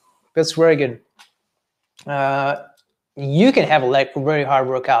 That's very good. You can have a very hard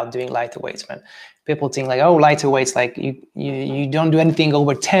workout doing lighter weights, man. People think oh, lighter weights, you don't do anything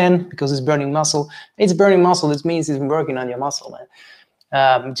over 10 because it's burning muscle. It's burning muscle. This means it's working on your muscle,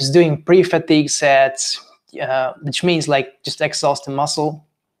 man. Just doing pre-fatigue sets, which means just exhaust the muscle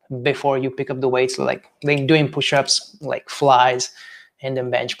before you pick up the weights, doing push-ups, flies, and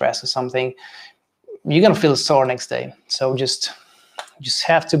then bench press or something. You're gonna feel sore next day. So just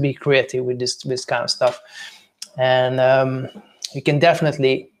have to be creative with this kind of stuff. And you can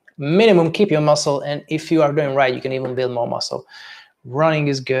definitely minimum keep your muscle, and if you are doing right, you can even build more muscle. Running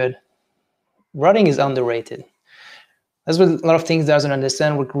is good. Running is underrated. That's what a lot of things doesn't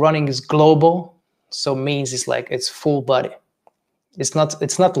understand. Running is global, so means it's full body. It's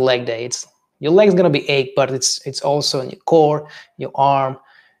not leg day. Your leg's gonna be ache, but it's also in your core, your arm.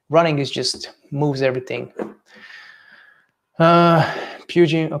 Running is just moves everything.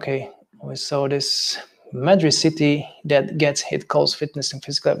 Puging, okay. We saw this. Madrid City that gets hit calls fitness and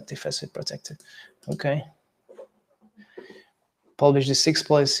physical activity facility protected. Okay. Published the 6th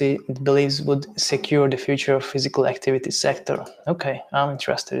policy it believes would secure the future of physical activity sector. Okay, I'm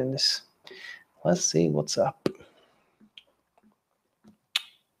interested in this. Let's see what's up.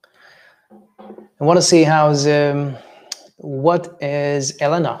 I want to see what is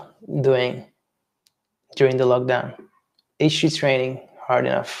Elena doing during the lockdown? Is she training hard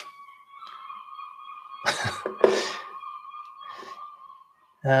enough?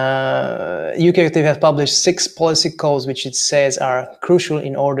 UK Active has published 6 policy calls which it says are crucial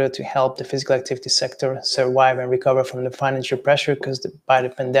in order to help the physical activity sector survive and recover from the financial pressure caused by the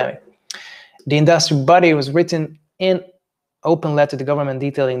pandemic. The industry body was written in open letter to the government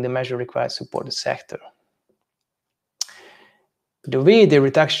detailing the measure required to support the sector. The VAT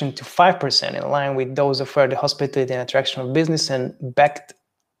reduction to 5% in line with those offered the hospitality and attraction of business and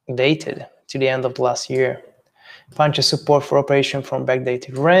backdated to the end of the last year. Financial support for operation from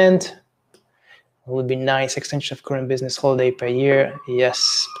backdated rent would be nice. Extension of current business holiday per year.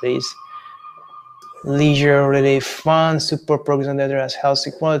 Yes, please. Leisure relief fund, support programs that address health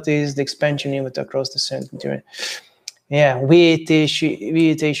equalities, the expansion unit across the center. Yeah, VAT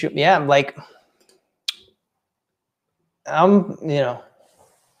issue. Yeah, I'm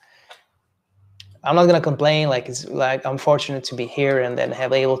not gonna complain. I'm fortunate to be here and then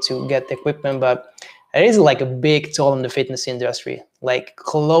have able to get the equipment, but it is a big toll on the fitness industry.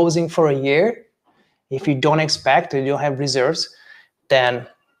 Closing for a year, if you don't expect or you don't have reserves, then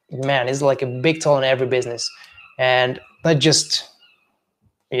man, it's a big toll on every business, and not just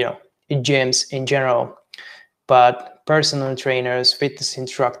gyms in general, but personal trainers, fitness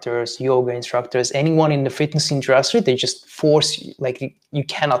instructors, yoga instructors, anyone in the fitness industry. They just force you, you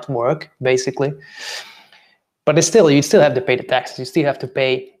cannot work basically. But it's still, you still have to pay the taxes, you still have to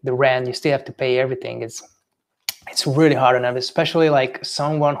pay the rent, you still have to pay everything. It's really hard on them, especially like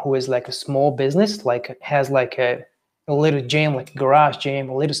someone who is like a small business, like has like a little gym, like a garage gym,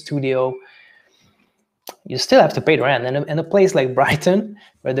 a little studio. You still have to pay the rent. And in a place like Brighton,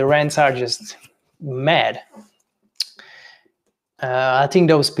 where the rents are just mad, I think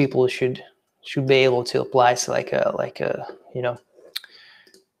those people should be able to apply to like a you know,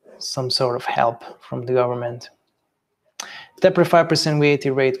 some sort of help from the government. Temporary 5%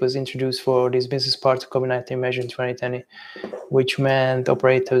 VAT rate was introduced for this business part of COVID-19 measure in 2020, which meant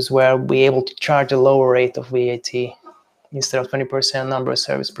operators were be able to charge a lower rate of VAT instead of 20% number of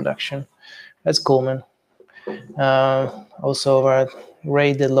service production. That's cool, man. Also, our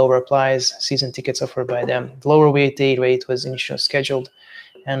rate that lower applies season tickets offered by them. The lower VAT rate was initially scheduled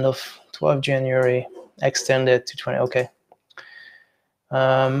end of 12 January, extended to 20. Okay.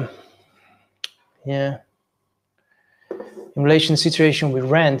 Yeah. In relation to the situation with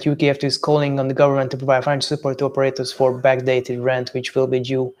rent, UKF is calling on the government to provide financial support to operators for backdated rent, which will be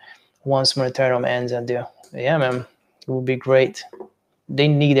due once moratorium ends. And yeah, man, it would be great. They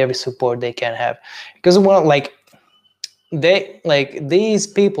need every support they can have, because well, like these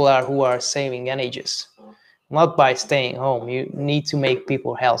people are who are saving energies, not by staying home. You need to make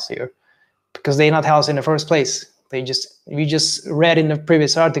people healthier, because they're not healthy in the first place. We just read in the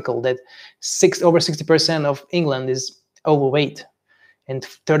previous article that over 60% of England is overweight and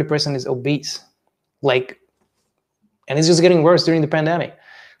 30% is obese. Like, and it's just getting worse during the pandemic.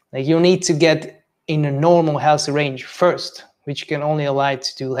 Like, you need to get in a normal healthy range first, which can only allow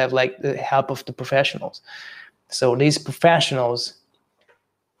to have like the help of the professionals. So these professionals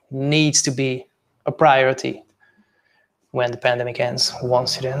needs to be a priority when the pandemic ends,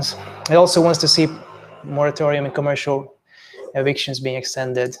 once it ends. It also wants to see moratorium in commercial evictions being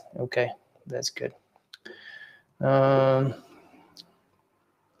extended. Okay, that's good.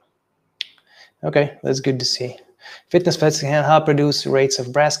 Okay, that's good to see. Fitness fats can help reduce rates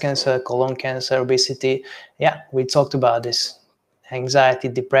of breast cancer, colon cancer, obesity. Yeah, we talked about this. Anxiety,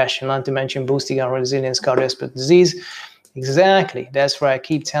 depression, not to mention boosting our resilience, cardiovascular disease. Exactly, that's why I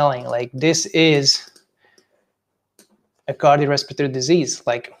keep telling, like, this is a cardiorespiratory disease.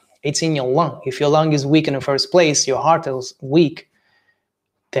 Like, it's in your lung. If your lung is weak in the first place, your heart is weak,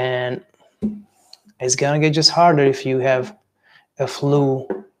 then it's gonna get just harder if you have a flu,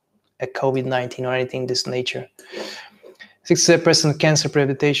 a COVID-19, or anything this nature. 60% cancer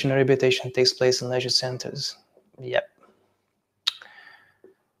prevention or rehabilitation takes place in leisure centers. Yep.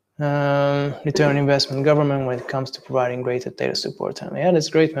 Return on investment government when it comes to providing greater data support. Yeah, that's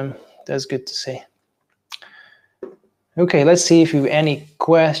great, man. That's good to see. Okay, let's see if you have any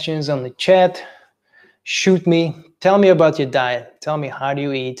questions on the chat. Shoot me. Tell me about your diet. Tell me, how do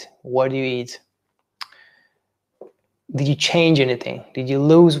you eat? What do you eat? Did you change anything? Did you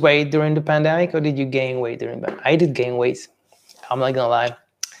lose weight during the pandemic, or did you gain weight during the pandemic? I did gain weight. I'm not gonna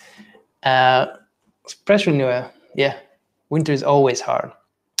lie. Especially yeah, winter is always hard.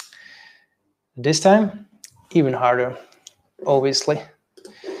 This time, even harder, obviously.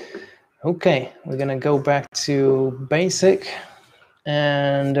 Okay, we're gonna go back to basic,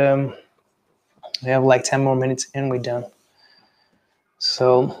 and we have like 10 more minutes and we're done.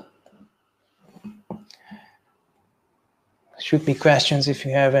 So shoot me questions if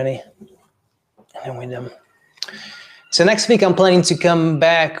you have any, and then we're done. So next week I'm planning to come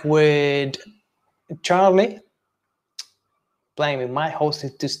back with Charlie, playing with my host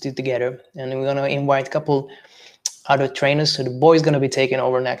to stick together, and we're gonna invite a couple other trainers. So the boy's gonna be taking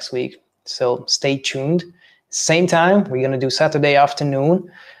over next week. So stay tuned. Same time, we're gonna do Saturday afternoon.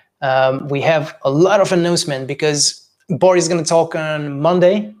 We have a lot of announcement because Boris is gonna talk on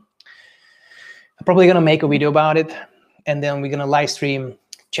Monday. I'm probably gonna make a video about it, and then we're gonna live stream,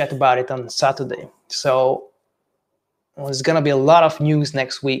 chat about it on Saturday. So there's gonna be a lot of news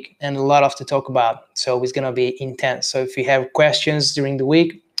next week and a lot of to talk about. So it's gonna be intense. So if you have questions during the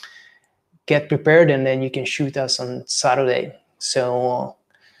week, get prepared, and then you can shoot us on Saturday. So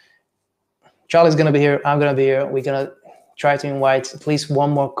Charlie's gonna be here, I'm gonna be here. We're gonna try to invite at least one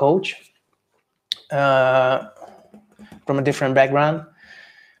more coach from a different background.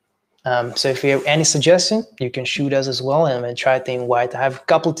 So if you have any suggestion, you can shoot us as well, and then try to invite. I have a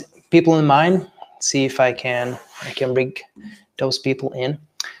couple people in mind. See if I can bring those people in.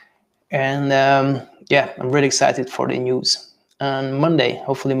 And yeah, I'm really excited for the news. On Monday,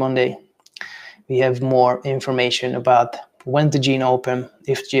 hopefully Monday, we have more information about when the gene open,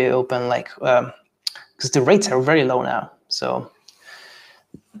 if GA open, like, because the rates are very low now. So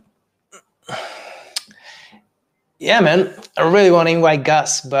yeah, man, I really want to invite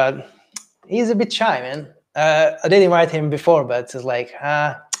Gus, but he's a bit shy, man. I did invite him before, but it's like,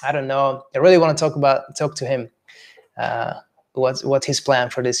 I don't know. I really want to talk to him. What's his plan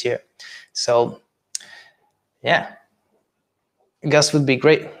for this year? So yeah, Gus would be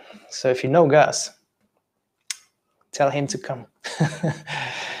great. So if you know Gus, tell him to come.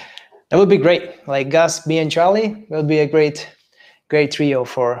 That would be great. Like Gus, me, and Charlie will be a great trio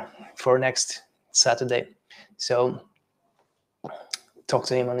for next Saturday. So talk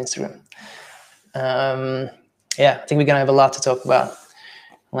to him on Instagram. Yeah, I think we're gonna have a lot to talk about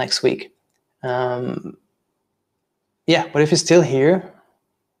next week. Yeah, but if you're still here,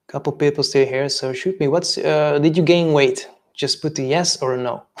 a couple people still here, so shoot me. What's did you gain weight? Just put a yes or a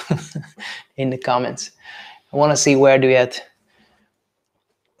no in the comments. I want to see where do you at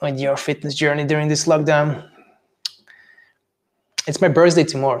on your fitness journey during this lockdown. It's my birthday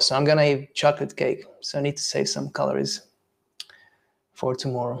tomorrow, so I'm gonna eat chocolate cake. So I need to save some calories for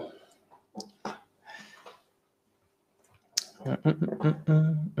tomorrow.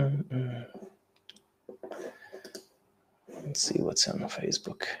 Let's see what's on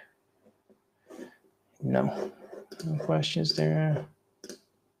Facebook. No questions there.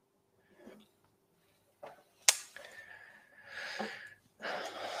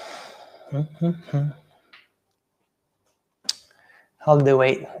 Holiday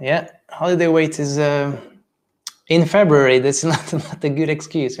weight. Yeah, holiday weight is in February. That's not a good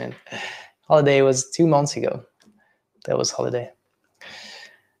excuse, man. Holiday was 2 months ago. That was holiday.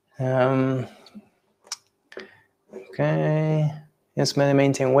 Okay. Yes,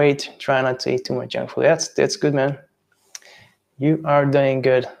 maintain weight. Try not to eat too much junk food. That's good, man. You are doing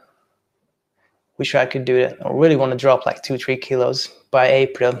good. Wish I could do that. I really want to drop like 2-3 kilos by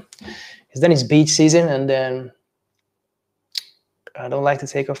April, because then it's beach season, and then I don't like to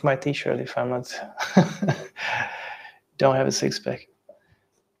take off my t-shirt if I'm not don't have a six-pack.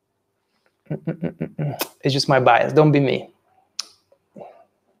 It's just my bias. Don't be me.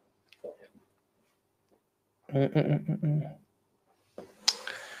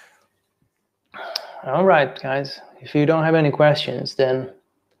 All right, guys. If you don't have any questions, then I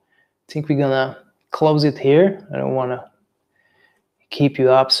think we're gonna close it here. I don't want to keep you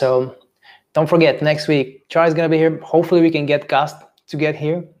up, so don't forget, next week Charlie's gonna be here. Hopefully we can get Gus to get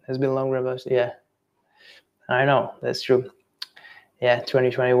here. It's been longer, but yeah, I know, that's true. Yeah,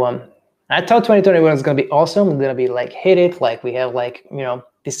 2021. I thought 2021 was gonna be awesome. We're gonna be like hit it, like we have like, you know,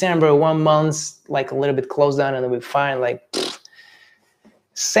 December 1 month, like a little bit closed down, and then we're fine. Like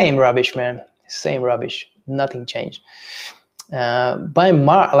same rubbish, man. Same rubbish. Nothing changed. By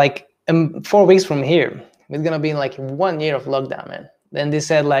March, like 4 weeks from here, it's gonna be like 1 year of lockdown, man. Then they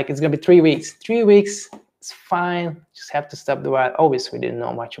said like it's gonna be 3 weeks. 3 weeks, it's fine. Just have to stop the ride. Obviously, we didn't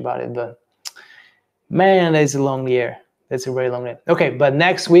know much about it, but man, that's a long year. That's a very long year. Okay, but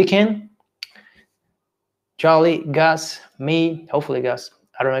next weekend, Charlie, Gus, me, hopefully Gus.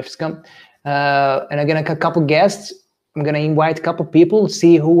 I don't know if it's come. And I'm gonna a couple guests. I'm gonna invite a couple people,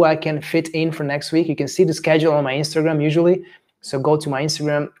 see who I can fit in for next week. You can see the schedule on my Instagram usually. So go to my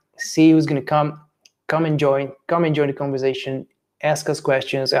Instagram, see who's gonna come and join the conversation, ask us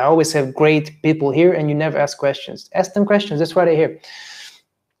questions. I always have great people here, and you never ask questions. Ask them questions, that's why they're here.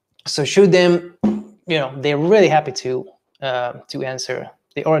 So shoot them, you know, they're really happy to answer.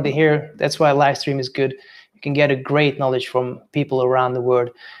 They already here, that's why live stream is good. You can get a great knowledge from people around the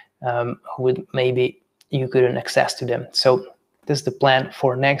world who would maybe you couldn't access to them. So this is the plan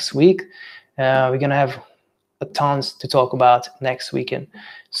for next week. We're gonna have tons to talk about next weekend.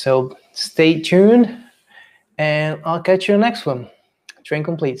 So stay tuned, and I'll catch you next one. Train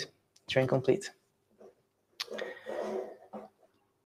complete. Train complete.